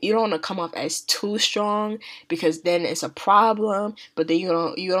you don't want to come off as too strong because then it's a problem, but then you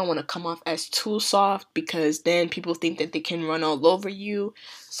don't want to come off as too soft because then people think that they can run all over you.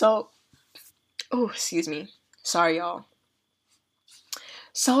 So, oh, excuse me. Sorry, y'all.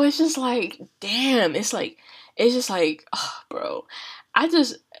 So it's just like, damn, it's just like, oh, bro.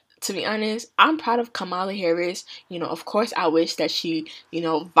 To be honest, I'm proud of Kamala Harris. Of course, I wish that she,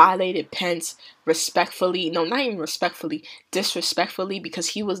 violated Pence respectfully. No, not even respectfully, disrespectfully, because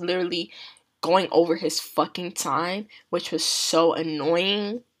he was literally going over his fucking time, which was so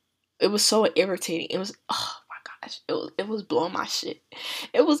annoying. It was so irritating. It was, oh my gosh, it was blowing my shit.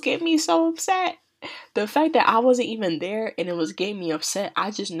 It was getting me so upset. The fact that I wasn't even there and it was getting me upset, I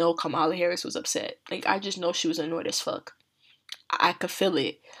just know Kamala Harris was upset. Like, I just know she was annoyed as fuck. I could feel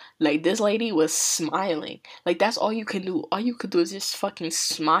it. Like, this lady was smiling. Like, that's all you can do. All you could do is just fucking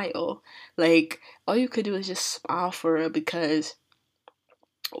smile. Like, all you could do is just smile for her because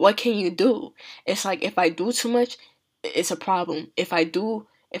what can you do? It's like, if I do too much, it's a problem. If I don't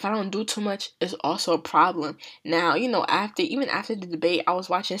do too much, it's also a problem. Now, even after the debate, I was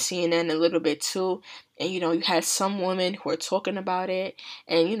watching CNN a little bit too, and you had some women who were talking about it,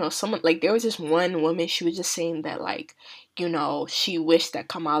 and someone, like, there was this one woman, she was just saying that, like, she wished that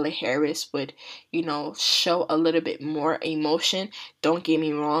Kamala Harris would, show a little bit more emotion. Don't get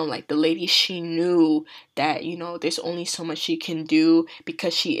me wrong, like, the lady, she knew that, there's only so much she can do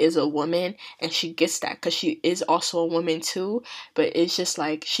because she is a woman, and she gets that because she is also a woman too. But it's just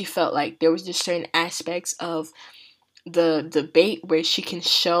like, she felt like there was just certain aspects of the debate where she can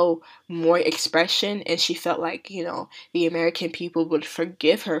show more expression, and she felt like, the American people would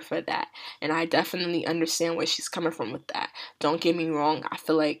forgive her for that. And I definitely understand where she's coming from with that. Don't get me wrong, I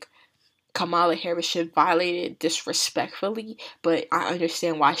feel like Kamala Harris should violate it disrespectfully, but I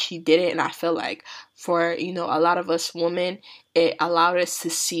understand why she did it, and I feel like for, a lot of us women, it allowed us to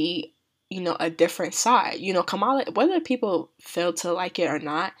see, a different side. Kamala, whether people fail to like it or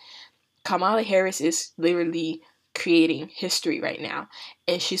not, Kamala Harris is literally creating history right now,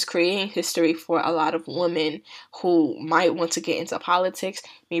 and she's creating history for a lot of women who might want to get into politics.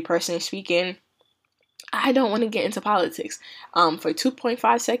 Me personally speaking, I don't want to get into politics. For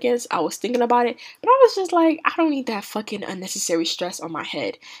 2.5 seconds, I was thinking about it, but I was just like, I don't need that fucking unnecessary stress on my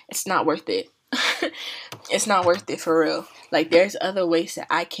head. It's not worth it. It's not worth it, for real. Like, there's other ways that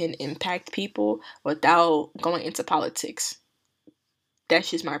I can impact people without going into politics.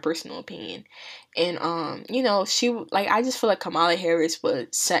 That's just my personal opinion. And I just feel like Kamala Harris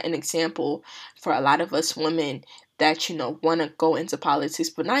would set an example for a lot of us women that, want to go into politics,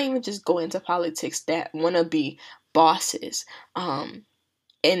 but not even just go into politics, that want to be bosses,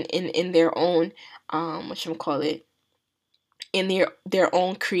 in their own, whatchamacallit, in their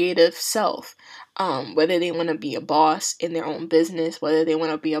own creative self. Whether they want to be a boss in their own business, whether they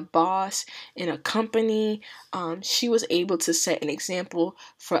want to be a boss in a company. She was able to set an example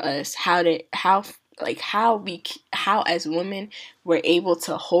for us how as women we're able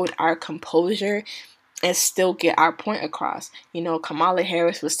to hold our composure and still get our point across. Kamala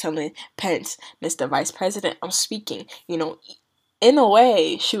Harris was telling Pence, Mr. Vice President, I'm speaking. In a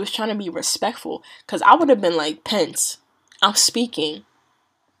way, she was trying to be respectful, because I would have been like, Pence, I'm speaking.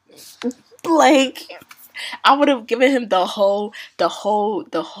 Like, I would have given him the whole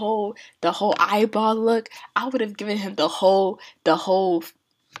eyeball look. I would have given him the whole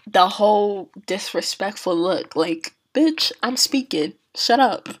disrespectful look. Like, bitch, I'm speaking. Shut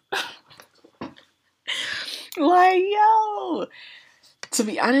up. Like, yo. To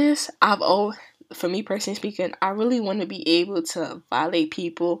be honest, for me personally speaking, I really want to be able to violate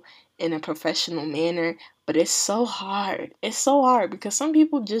people in a professional manner, but it's so hard. It's so hard because some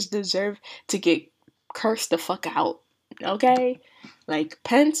people just deserve to get cursed the fuck out. Okay? Like,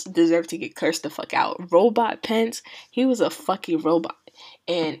 Pence deserved to get cursed the fuck out. Robot Pence, he was a fucking robot.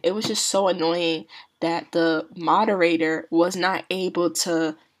 And it was just so annoying that the moderator was not able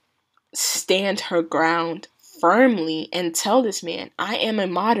to stand her ground firmly and tell this man, I am a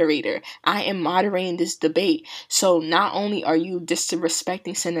moderator. I am moderating this debate. So not only are you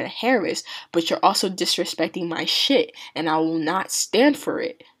disrespecting Senator Harris, but you're also disrespecting my shit. And I will not stand for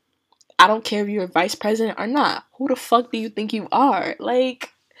it. I don't care if you're vice president or not. Who the fuck do you think you are? Like,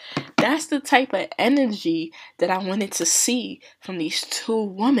 that's the type of energy that I wanted to see from these two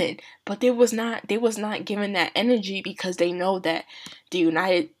women. But they was not given that energy because they know that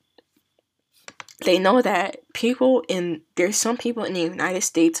there's some people in the United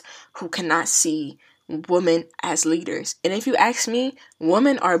States who cannot see women as leaders. And if you ask me,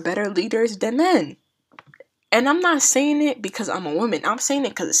 women are better leaders than men. And I'm not saying it because I'm a woman. I'm saying it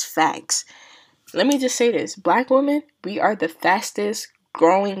because it's facts. Let me just say this. Black women, we are the fastest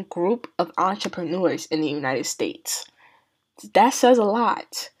growing group of entrepreneurs in the United States. That says a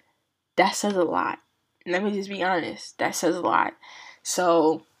lot. That says a lot. Let me just be honest. That says a lot.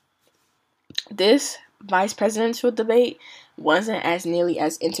 So, this vice presidential debate wasn't as nearly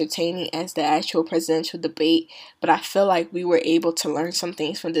as entertaining as the actual presidential debate, but I feel like we were able to learn some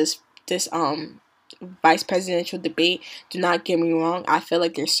things from this vice presidential debate. Do not get me wrong, I feel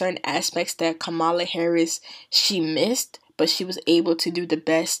like there's certain aspects that Kamala Harris, she missed, but she was able to do the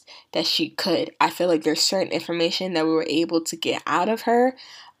best that she could. I feel like there's certain information that we were able to get out of her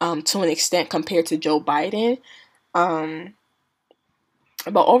to an extent compared to Joe Biden.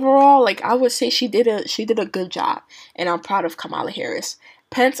 But overall, like, I would say she did a good job, and I'm proud of Kamala Harris.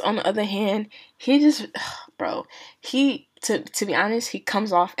 Pence, on the other hand, he just, bro, to be honest, he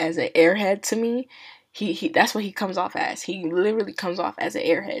comes off as an airhead to me. He that's what he comes off as. He literally comes off as an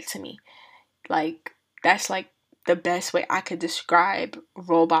airhead to me. Like, that's like the best way I could describe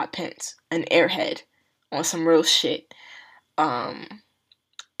Robot Pence, an airhead on some real shit. And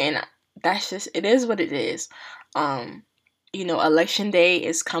that's just, it is what it is. Election day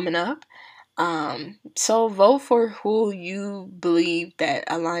is coming up. So vote for who you believe that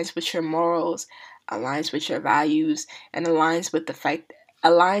aligns with your morals, aligns with your values, and aligns with the fact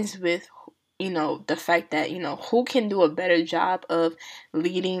that, who can do a better job of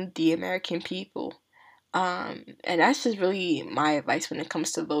leading the American people. And that's just really my advice when it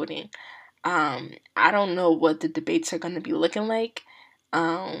comes to voting. I don't know what the debates are going to be looking like.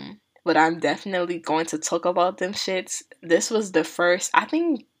 But I'm definitely going to talk about them shits. This was the first. I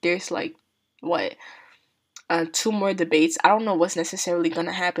think there's like, what, 2 more debates. I don't know what's necessarily going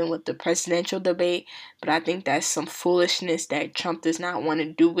to happen with the presidential debate, but I think that's some foolishness that Trump does not want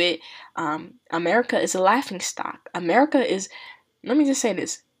to do it. America is a laughing stock. America is, let me just say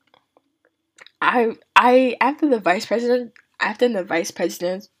this. After the vice president,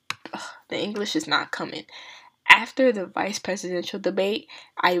 the English is not coming. After the vice presidential debate,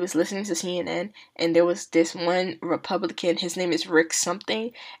 I was listening to CNN, and there was this one Republican, his name is Rick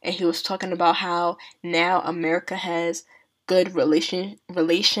something, and he was talking about how now America has good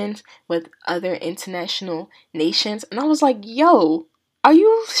relations with other international nations. And I was like, yo, are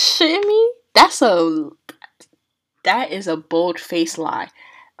you shitting me? That is a bold-faced lie.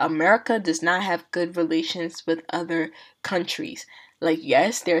 America does not have good relations with other countries. Like,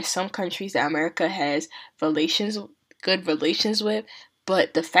 yes, there are some countries that America has good relations with,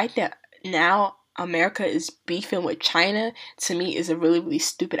 but the fact that now America is beefing with China, to me, is a really, really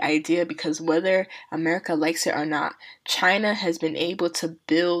stupid idea, because whether America likes it or not, China has been able to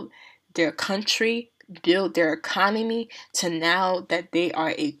build their country, build their economy to now that they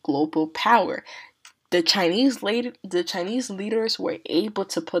are a global power. The Chinese leaders were able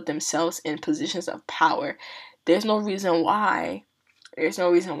to put themselves in positions of power. There's no reason why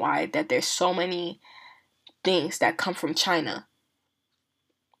that there's so many things that come from China.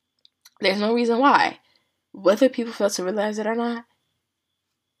 There's no reason why. Whether people fail to realize it or not,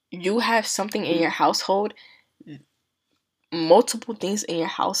 you have something in your household, multiple things in your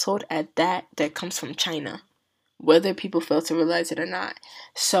household at that comes from China. Whether people fail to realize it or not.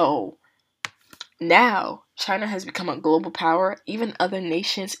 So now China has become a global power. Even other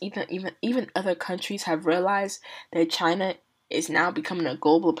nations, even other countries have realized that China is now becoming a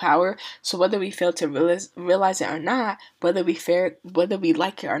global power. So whether we fail to realize it or not, whether we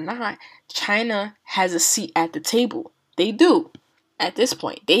like it or not, China has a seat at the table. They do. At this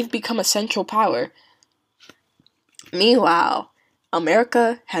point, they've become a central power. Meanwhile,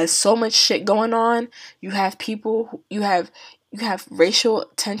 America has so much shit going on. You have racial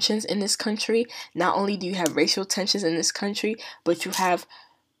tensions in this country. Not only do you have racial tensions in this country, but you have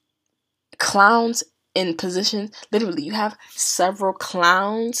clowns in positions, literally, you have several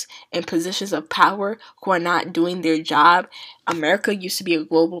clowns in positions of power who are not doing their job. America used to be a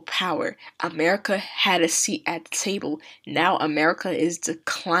global power. America had a seat at the table. Now America is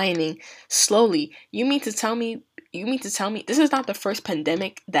declining slowly. You mean to tell me this is not the first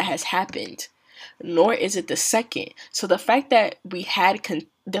pandemic that has happened, nor is it the second. So the fact that we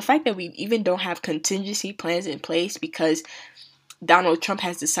even don't have contingency plans in place because Donald Trump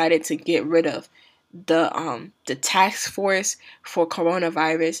has decided to get rid of the task force for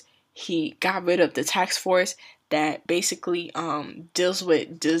coronavirus. He got rid of the task force that basically deals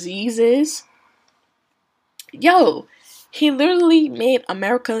with diseases. Yo, he literally made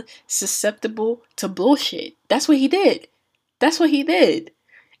America susceptible to bullshit. That's what he did. That's what he did.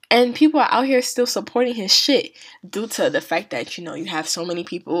 And people are out here still supporting his shit due to the fact that, you have so many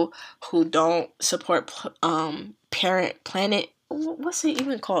people who don't support Parent Planet. What's it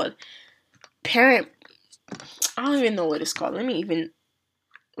even called? Parent. I don't even know what it's called. Let me even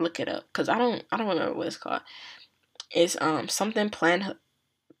look it up because I don't remember what it's called. It's something Planned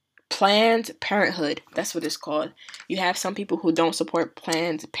Parenthood. That's what it's called. You have some people who don't support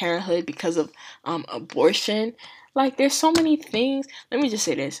Planned Parenthood because of abortion. Like, there's so many things. Let me just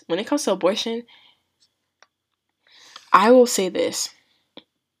say this. When it comes to abortion, I will say this.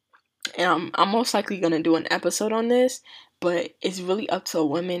 And I'm most likely going to do an episode on this, but it's really up to a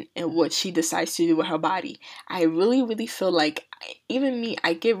woman and what she decides to do with her body. I really, really feel like, even me,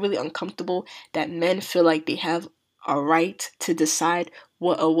 I get really uncomfortable that men feel like they have a right to decide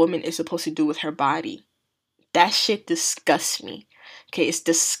what a woman is supposed to do with her body. That shit disgusts me. Okay, it's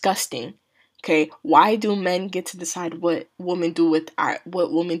disgusting. Okay, why do men get to decide what women do with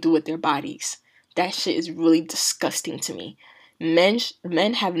their bodies? That shit is really disgusting to me.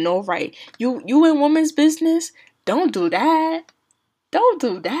 Men have no right. You in women's business? Don't do that. Don't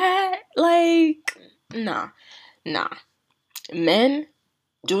do that. Like, nah. Men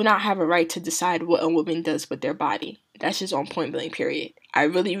do not have a right to decide what a woman does with their body. That's just on point blank, period. I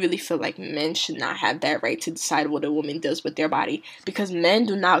really, really feel like men should not have that right to decide what a woman does with their body, because men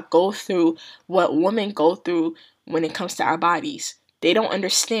do not go through what women go through when it comes to our bodies. They don't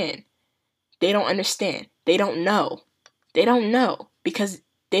understand. They don't understand. They don't know. They don't know because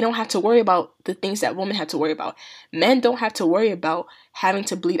they don't have to worry about the things that women have to worry about. Men don't have to worry about having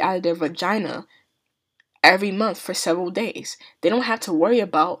to bleed out of their vagina every month for several days. They don't have to worry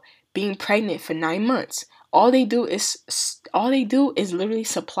about being pregnant for 9 months. All they do is literally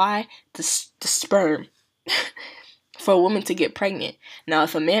supply the sperm for a woman to get pregnant. Now,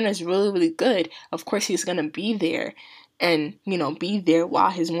 if a man is really, really good, of course he's gonna be there and, be there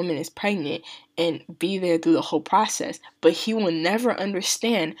while his woman is pregnant and be there through the whole process. But he will never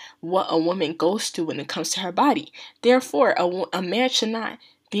understand what a woman goes through when it comes to her body. Therefore, a man should not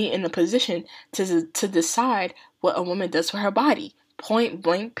be in a position to decide what a woman does with her body. Point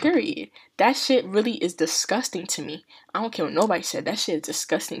blank, period. That shit really is disgusting to me. I don't care what nobody said. That shit is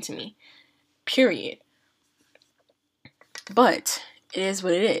disgusting to me. Period. But it is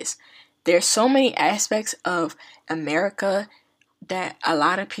what it is. There's so many aspects of America that a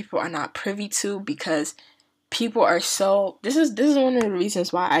lot of people are not privy to because people are so... This is one of the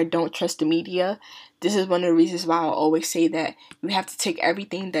reasons why I don't trust the media. This is one of the reasons why I always say that you have to take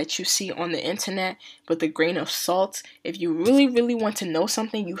everything that you see on the internet with a grain of salt. If you really, really want to know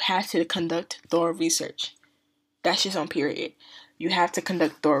something, you have to conduct thorough research. That's just on period. You have to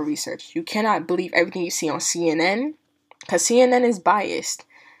conduct thorough research. You cannot believe everything you see on CNN because CNN is biased.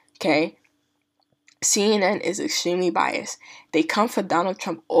 Okay? CNN is extremely biased. They come for Donald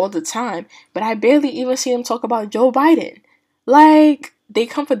Trump all the time, but I barely even see them talk about Joe Biden. Like, they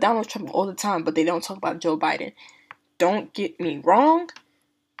come for Donald Trump all the time, but they don't talk about Joe Biden. Don't get me wrong.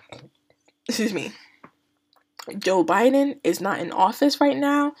 Excuse me. Joe Biden is not in office right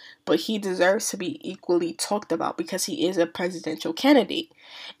now, but he deserves to be equally talked about because he is a presidential candidate.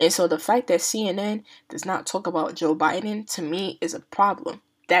 And so the fact that CNN does not talk about Joe Biden, to me, is a problem.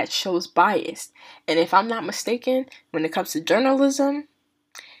 That shows bias. And if I'm not mistaken, when it comes to journalism,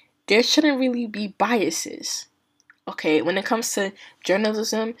 there shouldn't really be biases. Okay, when it comes to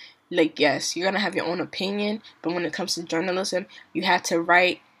journalism, like, yes, you're gonna have your own opinion, but when it comes to journalism, you have to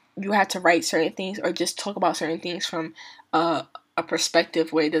write certain things or just talk about certain things from a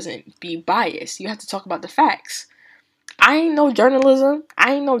perspective where it doesn't be biased. You have to talk about the facts. I ain't no journalism.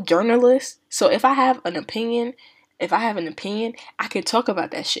 I ain't no journalist. So if I have an opinion, I can talk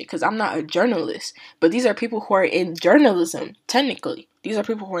about that shit because I'm not a journalist. But these are people who are in journalism, technically. These are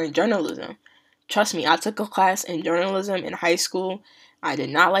people who are in journalism. Trust me, I took a class in journalism in high school. I did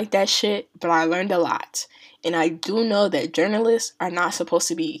not like that shit, but I learned a lot. And I do know that journalists are not supposed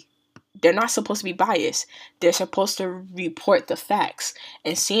to be they're not supposed to be biased. They're supposed to report the facts.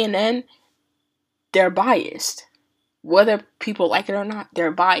 And CNN, they're biased. Whether people like it or not,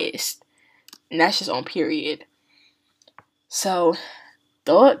 they're biased. And that's just on period. So,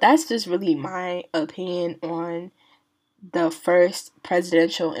 though, that's just really my opinion on the first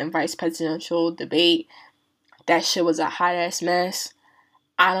presidential and vice presidential debate. That shit was a hot ass mess.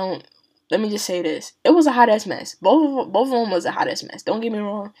 Let me just say this. It was a hot ass mess. Both of them was a hot ass mess. Don't get me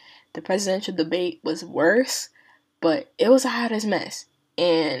wrong. The presidential debate was worse, but it was a hot ass mess.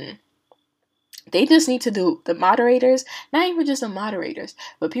 And they just need to do, the moderators, not even just the moderators,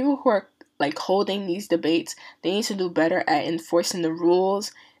 but people who are like holding these debates, they need to do better at enforcing the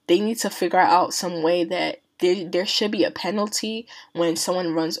rules. They need to figure out some way that there should be a penalty when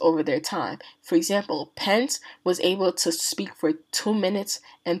someone runs over their time. For example, Pence was able to speak for 2 minutes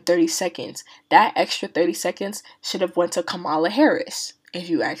and 30 seconds. That extra 30 seconds should have went to Kamala Harris, if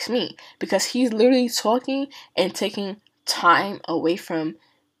you ask me, because he's literally talking and taking time away from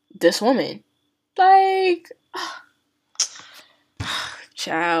this woman. Like,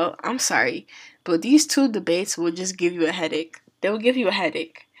 child, I'm sorry, but these two debates will just give you a headache. They'll give you a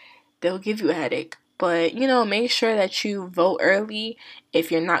headache. But, make sure that you vote early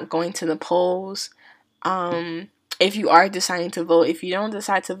if you're not going to the polls. If you are deciding to vote. If you don't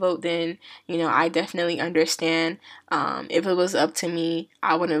decide to vote, then, I definitely understand. If it was up to me,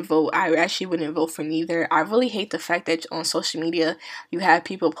 I wouldn't vote. I actually wouldn't vote for neither. I really hate the fact that on social media, you have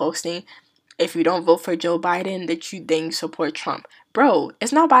people posting, if you don't vote for Joe Biden, that you support Trump. Bro,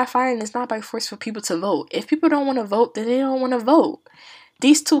 it's not by fire and it's not by force for people to vote. If people don't want to vote, then they don't want to vote.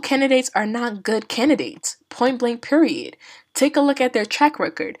 These two candidates are not good candidates. Point blank, period. Take a look at their track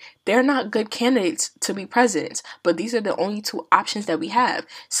record. They're not good candidates to be presidents, but these are the only two options that we have.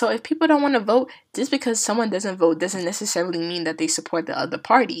 So if people don't want to vote, just because someone doesn't vote doesn't necessarily mean that they support the other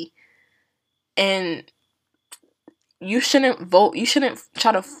party. And you shouldn't vote. You shouldn't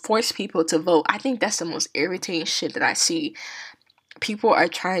try to force people to vote. I think that's the most irritating shit that I see. People are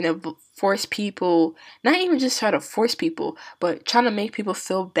trying to force people, not even just try to force people, but trying to make people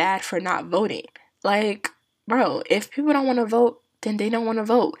feel bad for not voting. Like, bro, if people don't want to vote, then they don't want to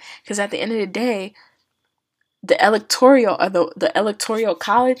vote. Because at the end of the day, the electoral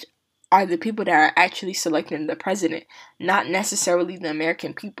college are the people that are actually selecting the president, not necessarily the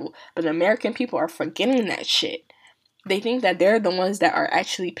American people. But the American people are forgetting that shit. They think that they're the ones that are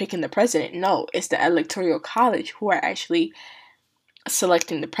actually picking the president. No, it's the electoral college who are actually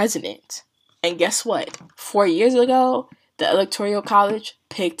selecting the president. And guess what? 4 years ago, the electoral college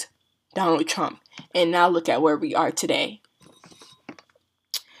picked Donald Trump. And now look at where we are today.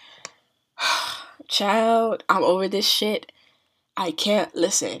 Child, I'm over this shit. I can't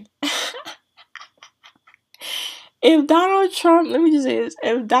listen. If Donald Trump, let me just say this,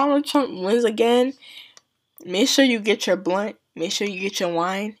 if Donald Trump wins again, make sure you get your blunt, make sure you get your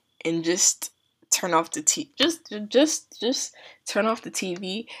wine, and just turn off the TV. Just turn off the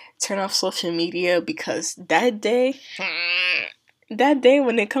TV, turn off social media, because that day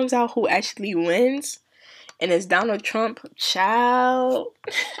when it comes out who actually wins, and it's Donald Trump, child.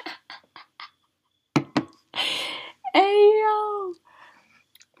 Hey, yo.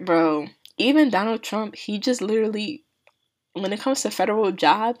 Bro, even Donald Trump, he just literally, when it comes to federal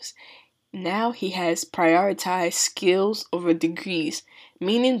jobs, now he has prioritized skills over degrees,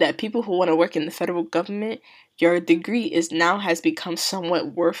 meaning that people who want to work in the federal government, your degree has become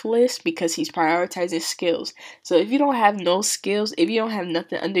somewhat worthless because he's prioritizing skills. So if you don't have no skills, if you don't have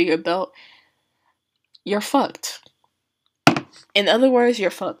nothing under your belt, you're fucked. In other words,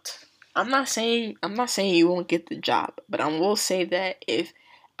 you're fucked. I'm not saying you won't get the job, but I will say that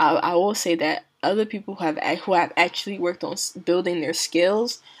I will say that other people who have actually worked on building their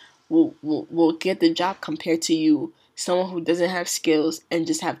skills will get the job compared to you, someone who doesn't have skills and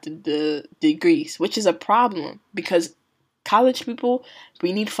just have the degrees, which is a problem because college people,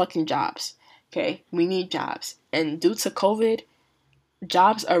 we need fucking jobs. Okay, we need jobs, and due to COVID,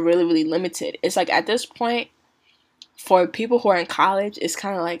 jobs are really, really limited. It's like at this point, for people who are in college, it's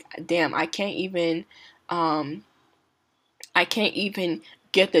kind of like, damn, I can't even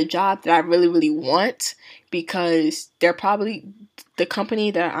get the job that I really, really want, because the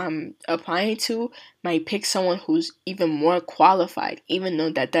company that I'm applying to might pick someone who's even more qualified, even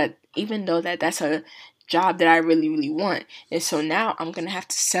though that's a job that I really, really want. And so now I'm gonna have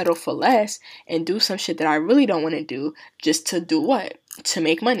to settle for less and do some shit that I really don't want to do, just to do what? To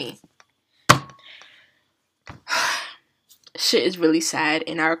make money. Shit is really sad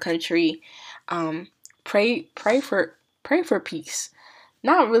in our country. Pray for peace.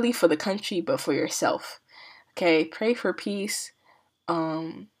 Not really for the country, but for yourself. Okay, pray for peace.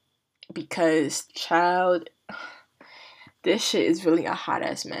 because, child, this shit is really a hot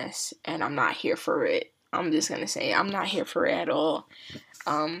ass mess, and I'm not here for it. I'm just gonna say I'm not here for it at all.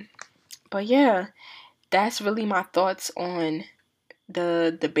 But yeah, that's really my thoughts on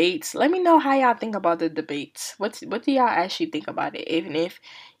the debates. Let me know how y'all think about the debates. What do y'all actually think about it? Even if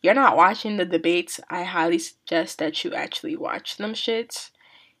you're not watching the debates, I highly suggest that you actually watch them shits,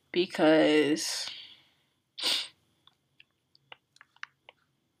 because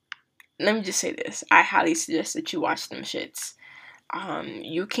let me just say this. I highly suggest that you watch them shits.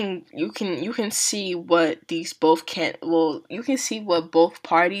 You can see what these both can you can see what both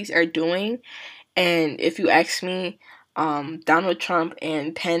parties are doing. And if you ask me, Donald Trump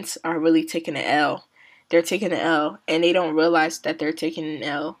and Pence are really taking an L. They're taking an L, and they don't realize that they're taking an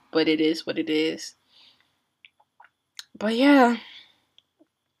L, but it is what it is. But yeah,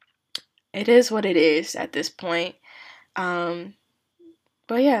 it is what it is at this point. But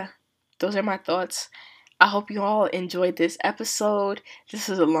yeah, those are my thoughts. I hope you all enjoyed this episode. This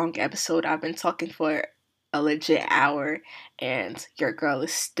is a long episode. I've been talking for a legit hour, and your girl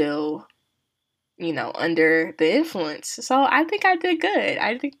is still, under the influence. So I think I did good.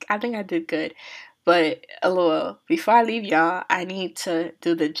 I think I did good. But lol, before I leave y'all, I need to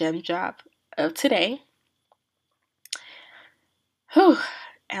do the gem drop of today. Whew.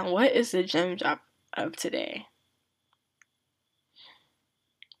 And what is the gem drop of today?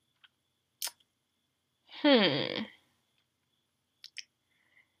 I'm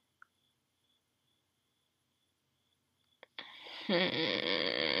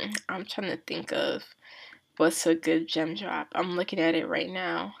trying to think of what's a good gem drop. I'm looking at it right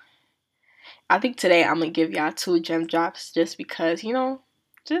now. I think today I'm gonna give y'all 2 gem drops just because,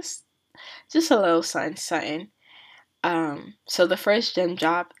 just a little something. So the first gem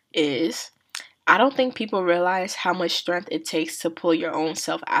drop is, I don't think people realize how much strength it takes to pull your own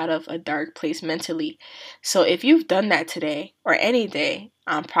self out of a dark place mentally. So if you've done that today or any day,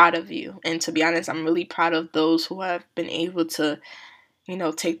 I'm proud of you. And to be honest, I'm really proud of those who have been able to,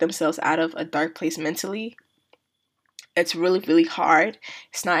 take themselves out of a dark place mentally. It's really, really hard.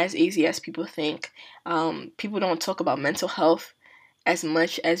 It's not as easy as people think. People don't talk about mental health as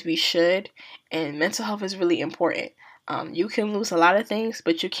much as we should, and mental health is really important. You can lose a lot of things,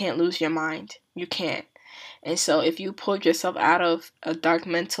 but you can't lose your mind. You can't. And so if you pulled yourself out of a dark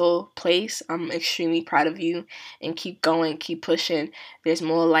mental place, I'm extremely proud of you, and keep going, keep pushing. There's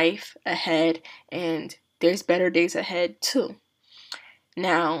more life ahead, and there's better days ahead too.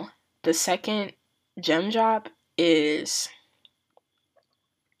 Now, the second gem drop is,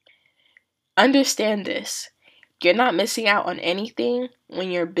 understand this. You're not missing out on anything when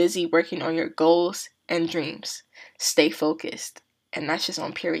you're busy working on your goals and dreams. Stay focused. And that's just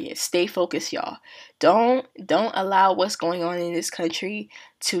on period. Stay focused, y'all. Don't allow what's going on in this country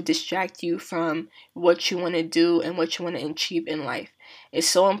to distract you from what you want to do and what you want to achieve in life. It's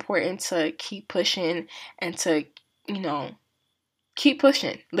so important to keep pushing and to, keep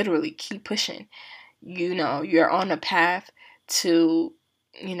pushing. Literally, keep pushing. You're on a path to,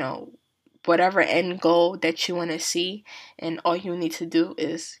 whatever end goal that you want to see, and all you need to do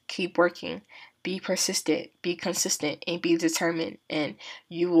is keep working, be persistent, be consistent, and be determined, and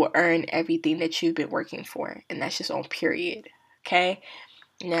you will earn everything that you've been working for. And that's just on period. Okay?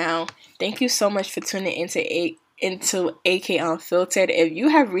 Now, thank you so much for tuning into AK Unfiltered. If you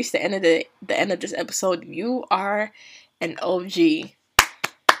have reached the end of this episode, you are an OG.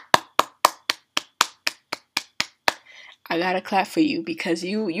 I gotta clap for you, because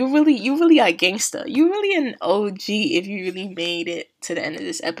you really are gangster. You really an OG if you really made it to the end of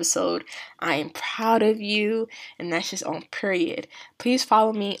this episode. I am proud of you, and that's just on period. Please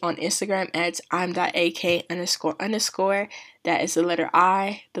follow me on Instagram at I'm.ak__. That is the letter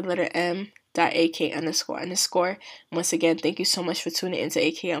I, the letter M, .ak__. Once again, thank you so much for tuning into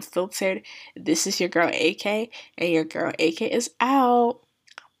AK Unfiltered. This is your girl AK, and your girl AK is out.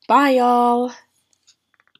 Bye, y'all.